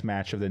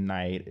match of the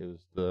night. It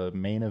was the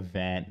main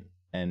event,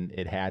 and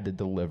it had to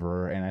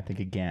deliver. And I think,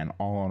 again,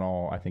 all in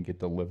all, I think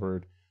it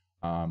delivered.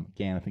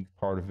 Again, I think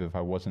part of it, if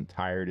I wasn't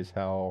tired as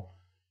hell,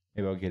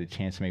 maybe I'll get a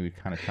chance to maybe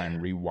kind of try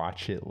and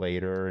rewatch it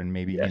later, and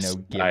maybe, you know,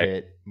 give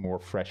it more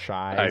fresh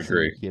eyes. I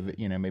agree. Give it,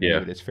 you know, maybe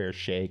give it its fair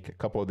shake. A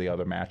couple of the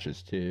other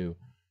matches too.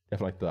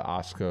 Definitely like the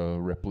Asuka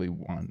Ripley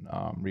one,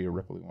 Rhea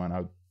Ripley one.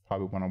 I would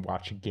probably want to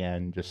watch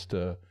again just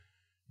to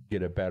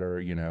get a better,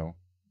 you know,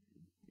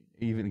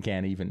 even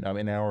I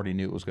mean, I already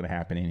knew it was going to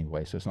happen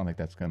anyway, so it's not like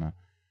that's going to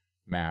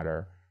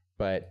matter.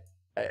 But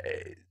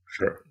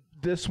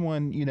this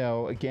one, you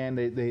know, again,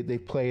 they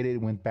played it,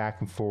 went back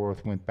and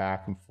forth.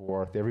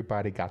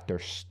 Everybody got their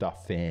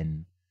stuff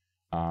in.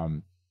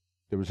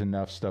 There was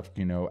enough stuff,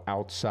 you know,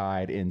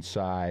 outside,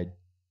 inside.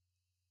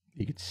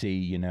 You could see,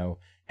 you know,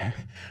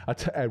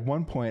 at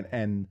one point,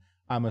 and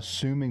I'm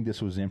assuming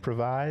this was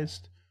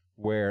improvised,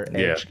 where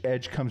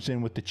Edge comes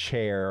in with the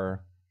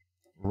chair.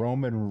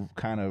 Roman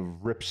kind of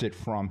rips it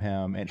from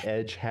him, and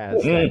Edge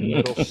has that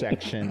middle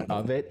section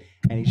of it,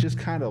 and he's just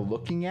kind of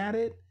looking at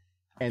it,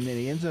 and then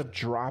he ends up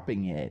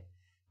dropping it.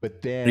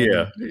 But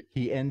then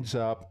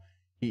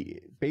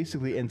he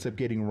basically ends up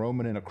getting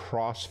Roman in a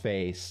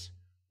crossface.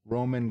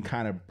 Roman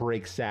kind of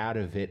breaks out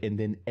of it, and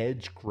then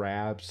Edge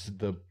grabs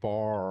the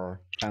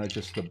bar, kind of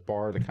just the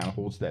bar that kind of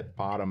holds that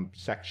bottom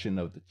section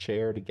of the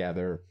chair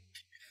together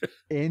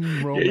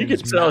in Roman's you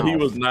could tell mouth. He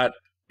was not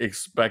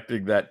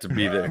expecting that to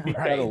be there. He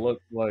kind of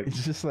looked like,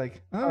 it's just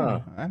like,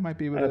 I might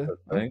be able to.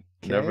 Okay,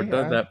 never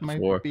done that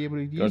before. Might be able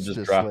to use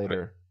this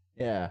later.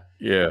 Yeah.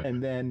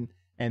 And then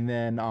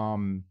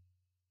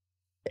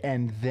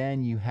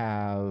you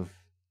have,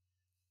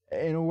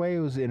 in a way,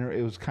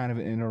 it was kind of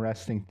an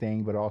interesting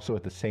thing, but also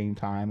at the same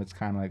time, it's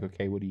kind of like,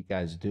 okay, what are you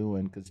guys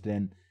doing? Because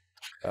then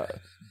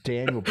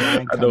Daniel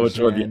Bryan comes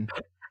in.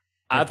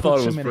 I thought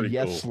it was him pretty in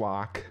a yes cool.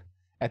 lock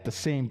at the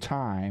same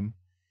time,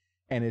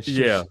 and it's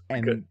just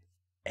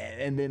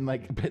and then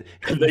like,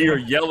 they are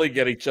yelling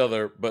at each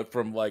other, but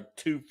from like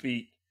 2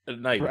 feet,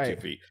 not even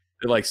 2 feet.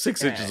 They're like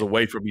 6 inches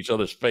away from each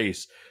other's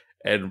face.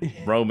 And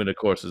Roman, of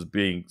course, is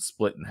being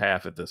split in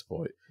half at this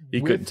point.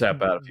 He couldn't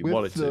tap out if he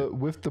wanted to.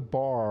 With the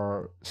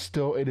bar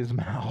still in his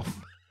mouth.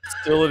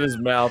 Still in his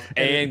mouth,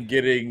 and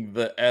getting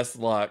the S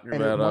lock.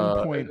 And at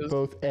one point,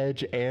 both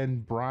Edge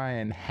and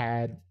Bryan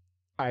had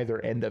either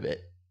end of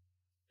it.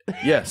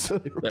 Yes, so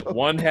that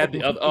one had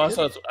the other.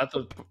 Also, that's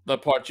the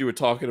part you were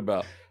talking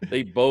about.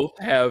 They both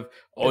have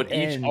on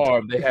each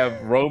arm. They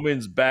have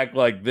Roman's back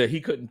like that.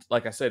 He couldn't,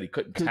 like I said, he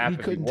couldn't tap. He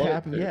couldn't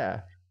tap.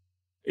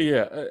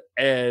 Yeah,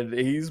 and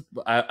he's.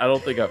 I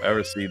don't think I've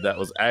ever seen that.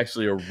 Was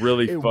actually a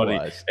really funny.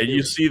 And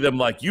you see them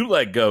like, you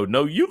let go,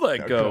 no, you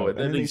let go, and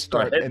then they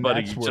start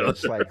headbutting each other.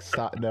 It's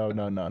like, no,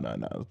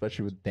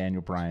 especially with the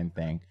Daniel Bryan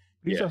thing.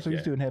 He's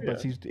doing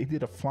headbutts. He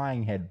did a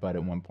flying headbutt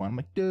at one point. I'm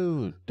like,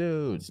 dude,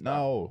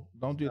 no,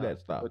 don't do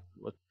that stuff.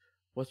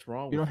 What's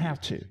wrong? You don't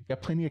have to. You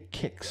got plenty of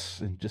kicks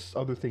and just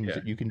other things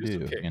that you can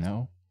do. You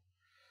know,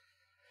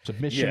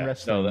 submission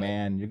wrestling,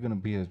 man. You're gonna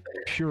be a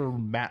pure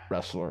mat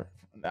wrestler.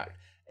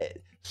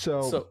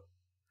 So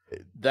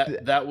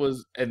that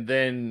was, and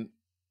then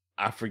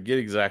I forget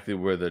exactly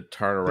where the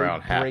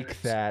turnaround happened.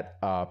 Break that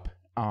up.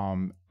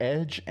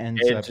 Edge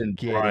ends up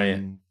getting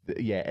Bryan.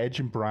 Edge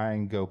and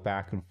Bryan go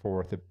back and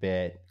forth a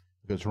bit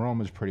because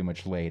Roman's pretty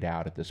much laid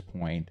out at this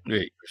point.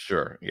 Yeah,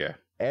 sure, yeah.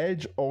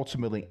 Edge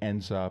ultimately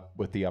ends up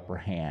with the upper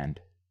hand.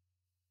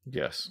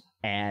 Yes.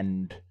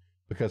 and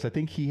because I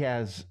think he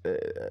has,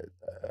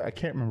 I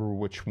can't remember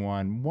which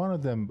one. One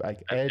of them,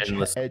 like Edge,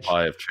 Endless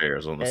supply of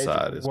chairs on the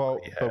side is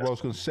what he But what I has.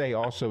 was going to say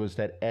also is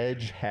that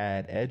Edge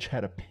had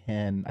a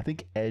pin. I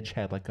think Edge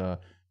had like a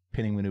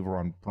pinning maneuver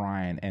on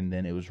Bryan, and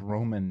then it was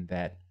Roman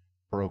that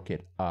broke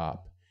it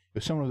up. It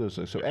was some of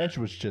those. So Edge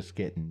was just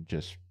getting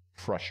just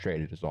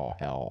frustrated as all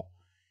hell,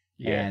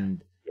 Yeah.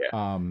 and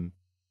Yeah.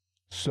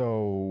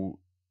 so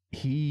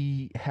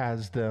he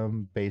has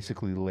them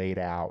basically laid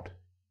out.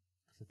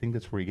 I think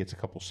that's where he gets a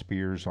couple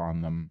spears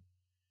on them,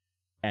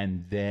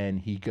 and then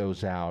he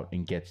goes out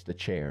and gets the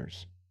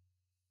chairs.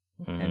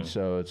 And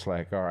so it's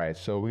like, all right,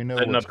 so we know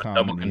Setting what's up a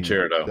double coming.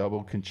 concerto.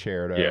 Double Yeah.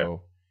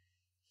 concerto.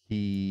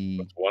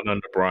 Puts one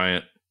under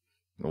Bryant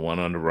and one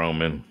under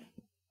Roman.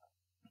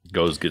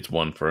 Gets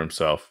one for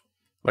himself.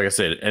 Like I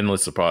said,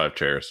 endless supply of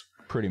chairs.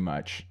 Pretty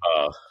much.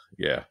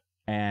 Yeah.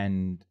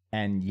 And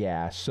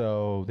yeah,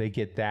 so they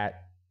get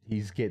that.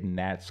 He's getting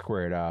that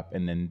squared up,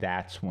 and then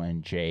that's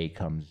when Jay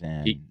comes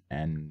in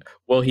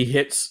he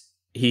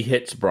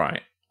hits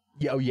Bryant.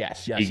 Oh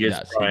yes, he he gets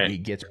does. Bryant He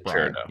gets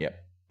concerto. Bryan.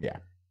 Yep. Yeah.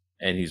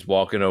 And he's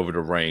walking over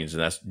to Reigns,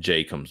 and that's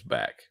Jay comes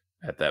back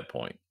at that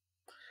point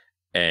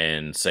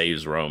and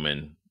saves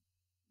Roman,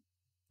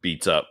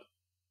 beats up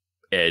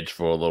Edge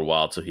for a little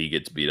while till he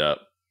gets beat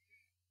up,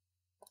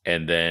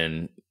 and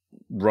then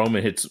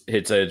Roman hits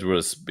Edge with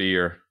a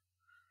spear,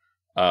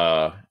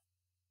 and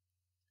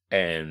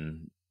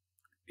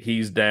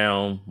he's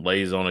down,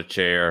 lays on a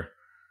chair.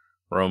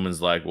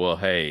 Roman's like, "Well,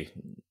 hey,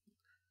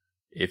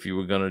 if you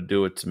were gonna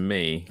do it to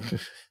me,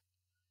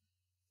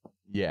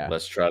 yeah,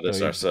 let's try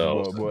this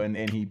ourselves." Well,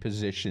 and he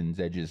positions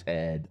Edge's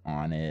head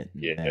on it,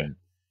 and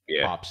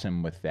pops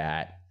him with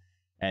that,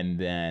 and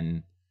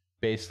then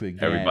basically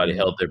again, everybody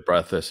held their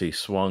breath as he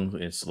swung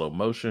in slow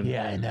motion.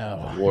 Yeah, I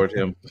know. Toward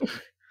him.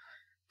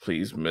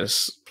 Please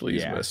miss.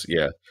 Yeah.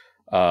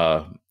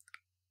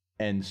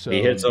 And so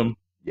he hits him.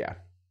 Yeah.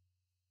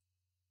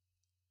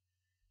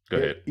 Go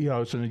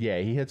ahead. So yeah,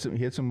 he hits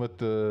him with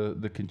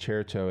the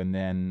concerto, and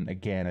then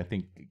again, I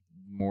think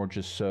more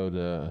just so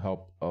to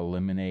help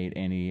eliminate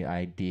any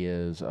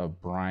ideas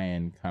of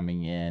Bryan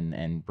coming in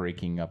and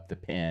breaking up the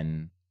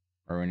pin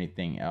or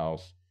anything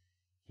else.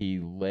 He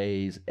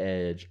lays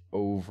Edge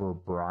over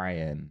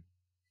Bryan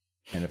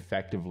and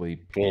effectively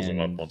pulls him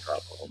up on top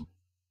of him.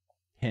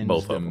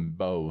 Pins them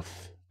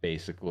both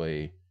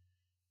basically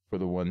for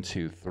the 1,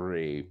 2,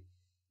 3.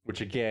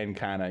 Which again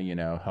kind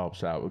of,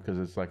 helps out because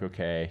it's like,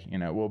 okay,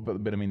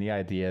 but I mean, the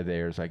idea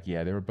there is like,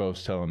 yeah, they were both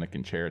selling the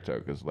concerto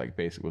because like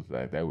basically was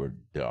like they were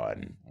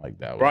done. Like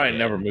that was Bryan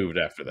never moved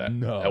after that.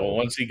 No. Well,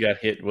 once he got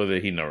hit with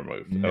it, he never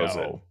moved. That was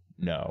it.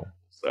 No.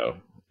 So,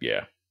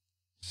 yeah.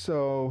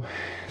 So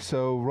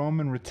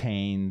Roman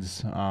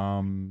retains.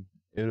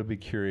 It'll be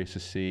curious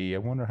to see. I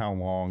wonder how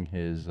long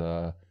his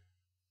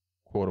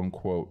quote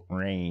unquote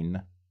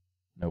reign,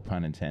 no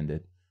pun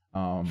intended,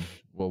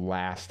 will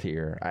last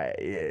here.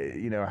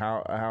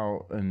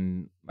 How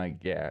and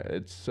like, yeah,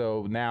 it's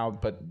so now,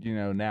 but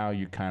now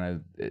you kind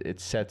of, it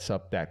sets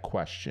up that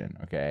question.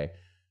 Okay,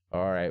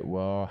 all right,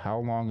 well, how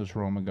long is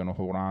Roman going to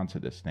hold on to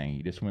this thing?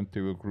 He just went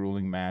through a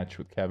grueling match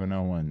with Kevin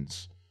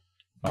Owens,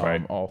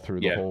 all through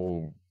the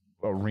whole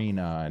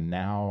arena, and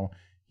now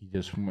he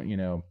just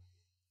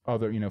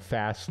other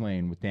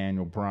Fastlane with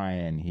Daniel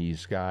Bryan.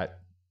 He's got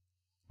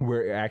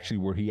where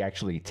he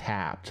actually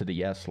tapped to the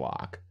yes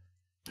lock.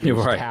 He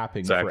was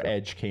tapping for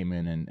Edge came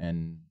in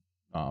and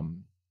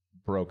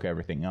broke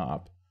everything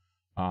up,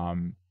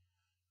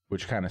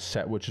 which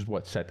is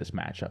what set this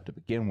match up to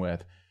begin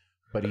with.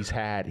 But he's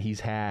had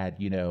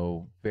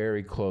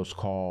very close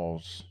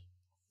calls,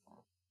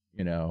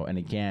 and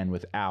again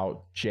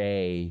without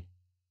Jay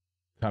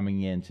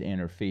coming in to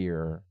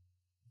interfere,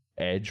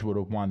 Edge would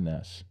have won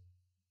this.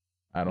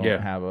 I don't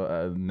have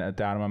a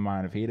doubt in my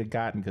mind if he'd have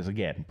gotten, because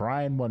again,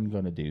 Bryan wasn't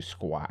going to do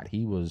squat.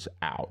 He was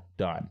out,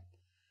 done.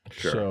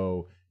 Sure.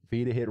 So if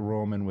he'd have hit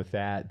Roman with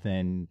that,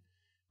 then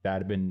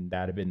that'd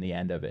have been the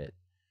end of it.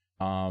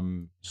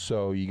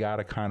 So you got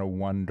to kind of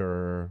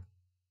wonder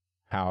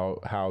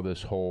how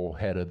this whole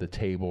head of the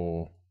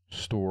table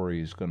story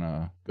is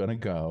gonna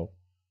go.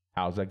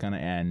 How's that gonna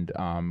end?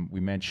 We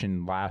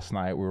mentioned last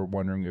night we were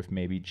wondering if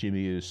maybe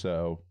Jimmy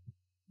Uso,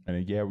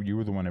 and you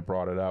were the one that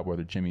brought it up,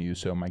 whether Jimmy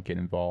Uso might get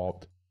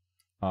involved.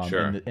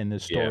 In the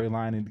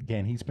storyline, and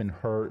again, he's been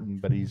hurt,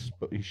 but he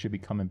should be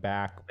coming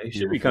back. He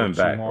should be coming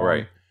back,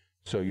 right?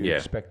 So you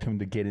expect him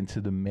to get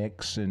into the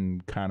mix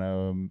and kind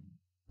of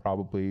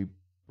probably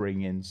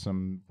bring in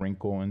some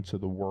wrinkle into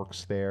the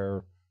works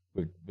there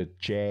with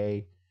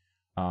Jay,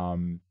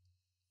 and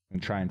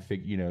try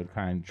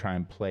and try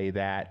and play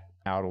that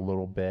out a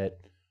little bit.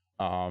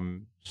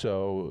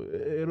 So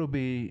it'll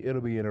be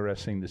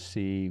interesting to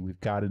see. We've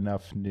got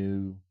enough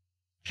new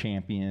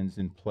champions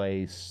in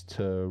place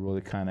to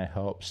really kind of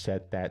help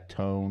set that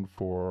tone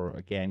for,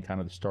 again,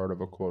 kind of the start of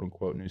a quote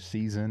unquote new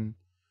season.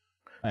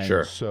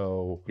 And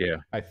so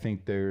I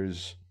think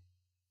there's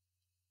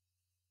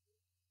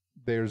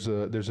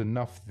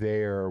enough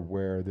there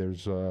where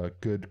there's a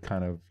good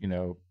kind of,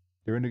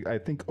 I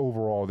think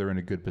overall they're in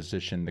a good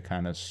position to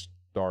kind of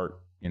start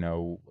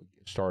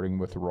starting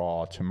with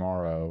Raw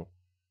tomorrow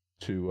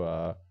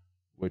to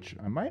which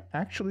I might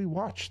actually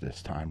watch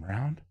this time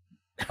around.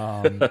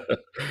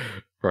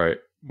 Right.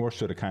 More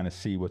so to kind of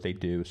see what they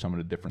do, some of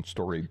the different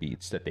story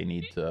beats that they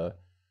need to.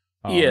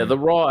 Yeah, the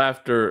Raw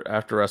after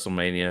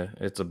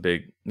WrestleMania, it's a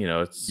big,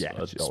 it's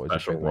a it's always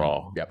special a big one.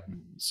 Raw. Yep.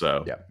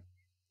 So, Yep.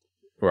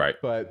 right.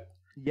 But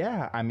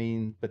yeah, I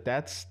mean, but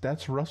that's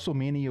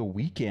WrestleMania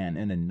weekend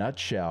in a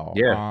nutshell.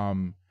 Yeah.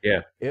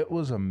 Yeah. It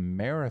was a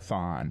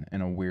marathon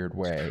in a weird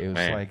way. It was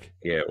Man. like,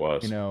 Yeah, it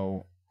was.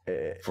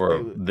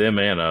 For them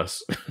and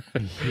us.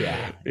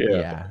 Yeah.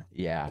 Yeah.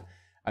 Yeah.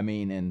 I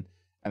mean,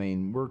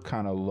 we're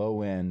kind of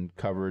low end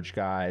coverage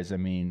guys. I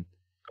mean,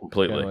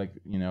 Completely.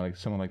 like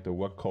someone like the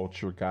What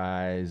Culture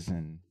guys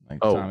and like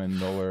Oh, Simon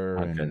Miller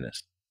my and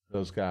goodness.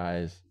 those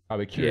guys. I'll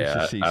be curious to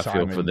Yeah, see I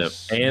feel for them.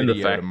 Simon's And the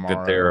video fact that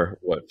tomorrow. they're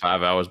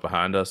 5 hours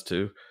behind us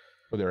too.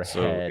 Or they're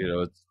So, ahead.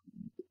 it's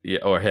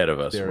or ahead of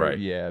us, right?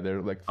 Yeah,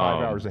 they're like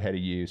 5 hours ahead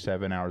of you,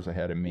 7 hours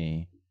ahead of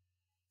me.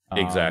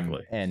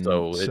 Exactly. And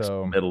so it's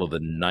middle of the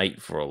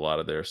night for a lot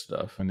of their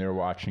stuff. When they're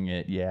watching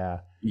it, yeah.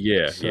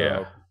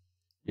 Yeah.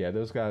 Yeah,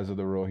 those guys are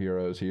the real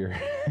heroes here.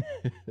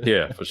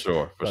 Yeah, for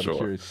sure. I'm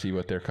curious to see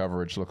what their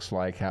coverage looks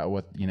like. Yeah.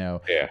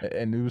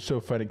 And it was so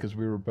funny because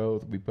we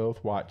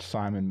both watched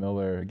Simon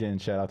Miller. Again,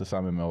 shout out to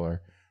Simon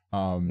Miller.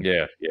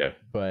 Yeah.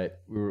 But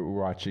we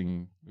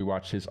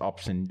watched his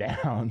ups and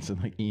downs,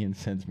 and like Ian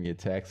sends me a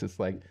text. It's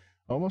like,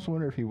 I almost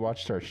wonder if he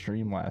watched our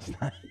stream last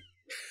night.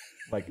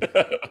 Like,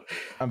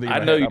 I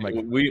know you. Like,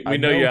 we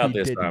know you're out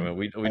there, Simon.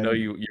 We know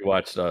you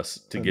watched us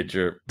to get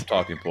your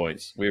talking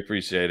points. We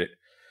appreciate it.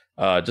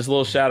 Just a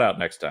little shout out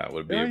next time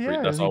would be.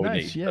 That's all we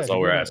need. Yeah, that's all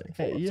we're asking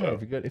for. Yeah, so.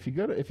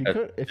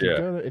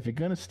 if you're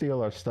gonna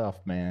steal our stuff,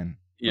 man.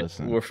 Yeah,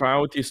 listen. We're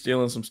fine with you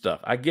stealing some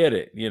stuff. I get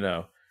it.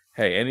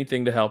 Hey,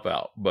 anything to help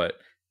out. But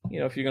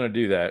if you're gonna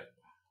do that,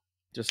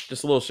 just a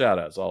little shout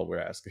out is all we're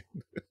asking.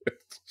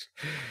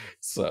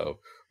 So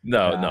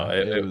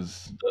it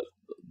was.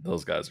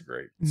 Those guys are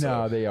great. So.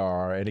 No, they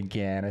are. And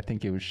again, I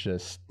think it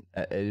was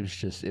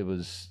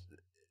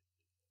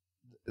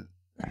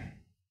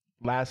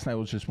last night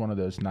was just one of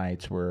those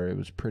nights where it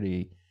was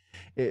pretty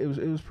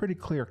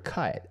clear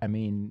cut. I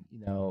mean,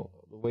 the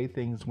way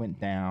things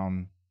went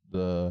down,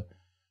 the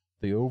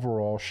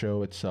overall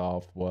show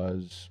itself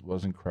was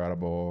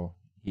incredible.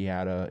 He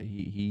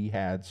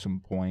had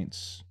some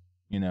points,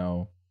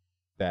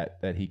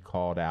 that he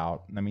called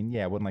out. I mean,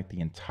 yeah, it wasn't like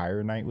the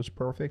entire night was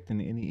perfect, and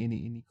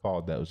he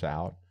called those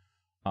out.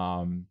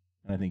 And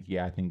I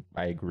think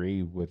I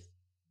agree with,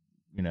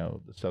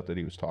 the stuff that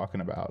he was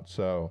talking about.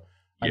 So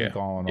I think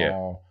all in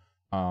all,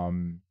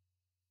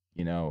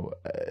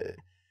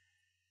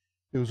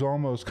 it was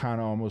almost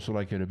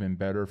like it'd have been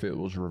better if it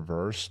was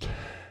reversed.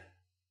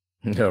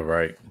 Yeah,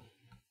 right.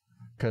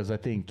 Because I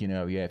think,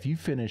 if you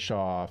finish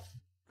off,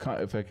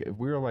 if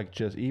we were like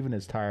just even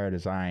as tired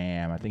as I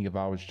am, I think if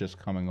I was just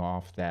coming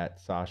off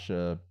that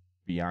Sasha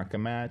Bianca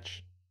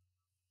match,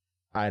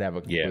 I'd have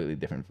a completely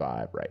different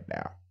vibe right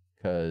now.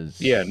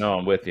 Because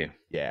I'm with you.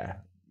 Yeah,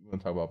 we want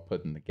to talk about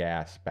putting the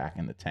gas back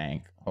in the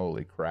tank.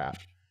 Holy crap,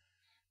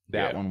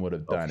 that one would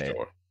have done it.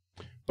 Sure.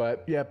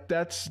 But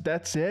that's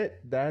it.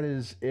 That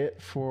is it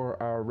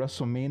for our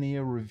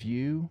WrestleMania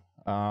review,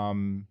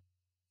 part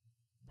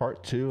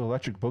 2,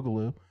 Electric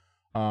Boogaloo.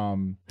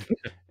 And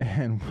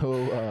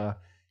we'll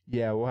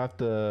have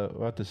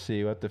to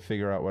see. We'll have to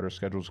figure out what our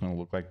schedule is going to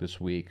look like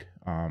this week.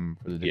 For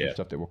the different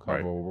stuff that we'll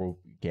cover.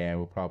 Right.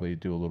 We'll probably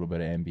do a little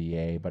bit of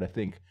NBA, but I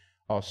think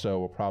also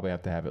we'll probably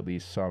have to have at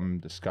least some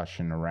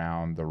discussion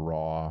around the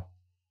Raw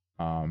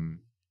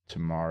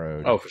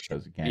tomorrow. Oh, for sure.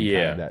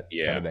 Again,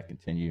 that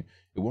continue.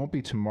 It won't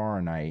be tomorrow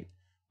night,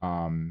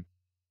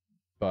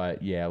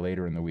 but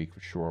later in the week for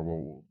sure.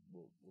 We'll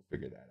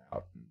figure that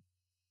out.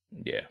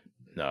 Yeah,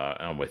 no,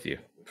 I'm with you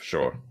for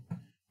sure.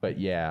 But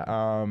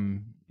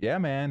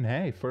man.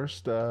 Hey,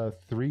 first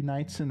 3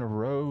 nights in a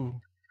row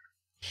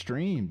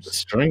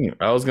streams.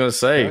 I was gonna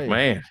say,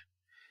 man.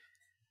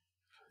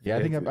 Yeah,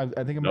 I think I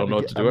don't know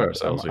what to do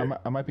ourselves here.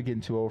 I might be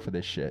getting too old for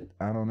this shit.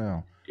 I don't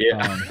know.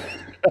 Yeah.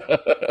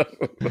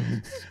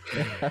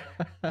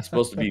 It's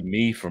supposed to be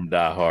me from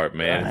Die Hard,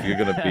 man. If you're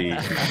gonna be,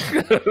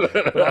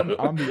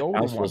 I'm the older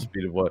one. I'm supposed to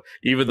be the one,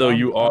 even though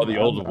you are the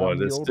older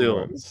one. It's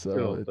still,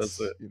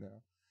 that's it.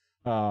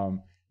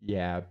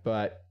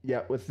 But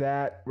with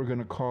that, we're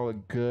gonna call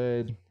it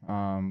good.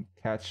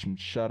 Catch some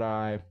shut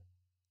eye.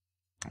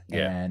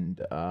 And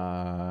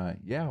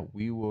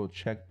we will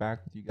check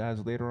back with you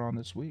guys later on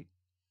this week.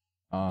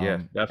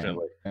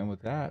 Definitely. And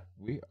with that,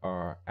 we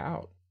are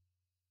out.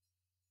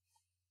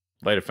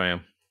 Later,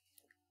 fam.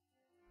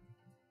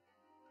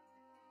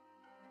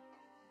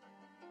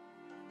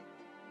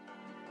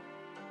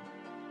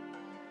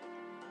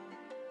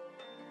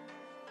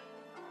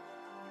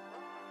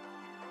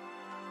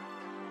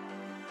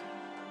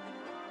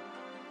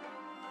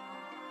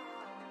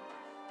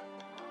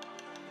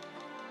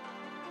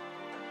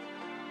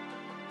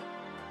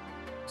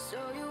 So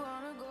you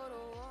wanna go to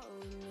war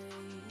with me?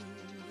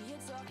 You're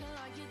talking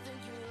like you think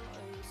you're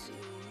royalty.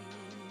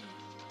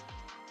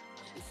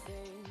 You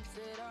think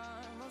that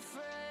I'm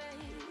afraid?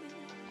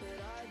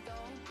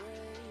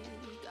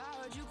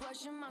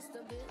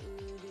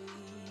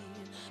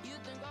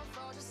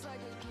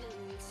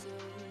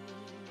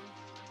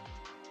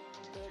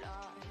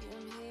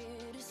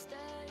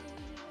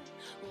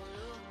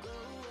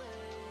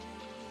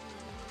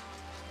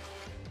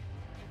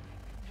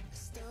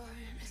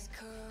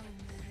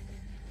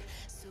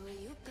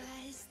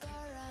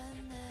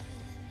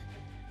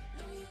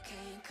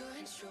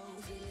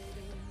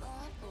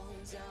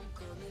 'cause I'm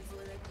coming for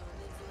the,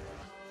 coming for the.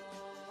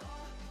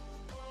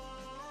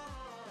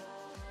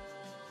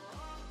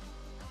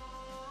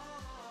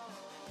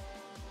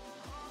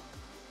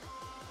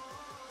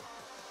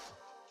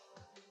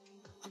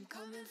 I'm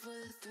coming for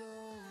the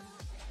throne.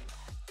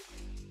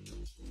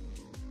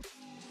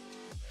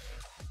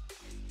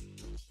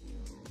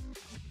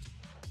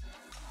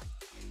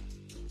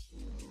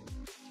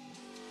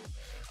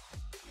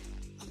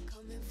 I'm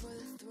coming for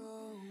the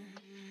throne.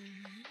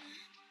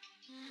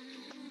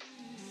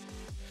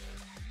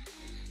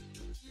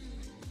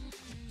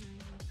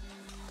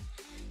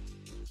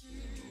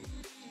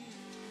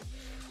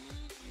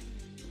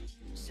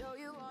 So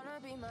you wanna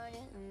be my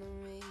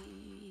enemy?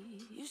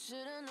 You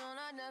should've known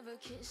I'd never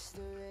kiss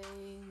the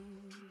rain.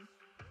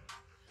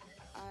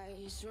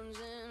 Ice runs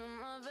in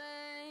my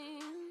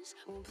veins,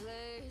 won't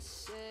play it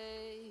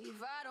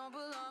safe. I don't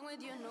belong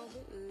with your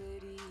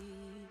nobility.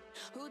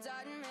 Who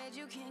died and made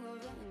you king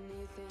of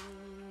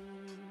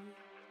anything?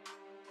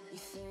 You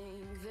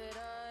think that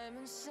I'm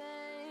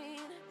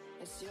insane?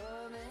 It's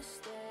your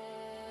mistake.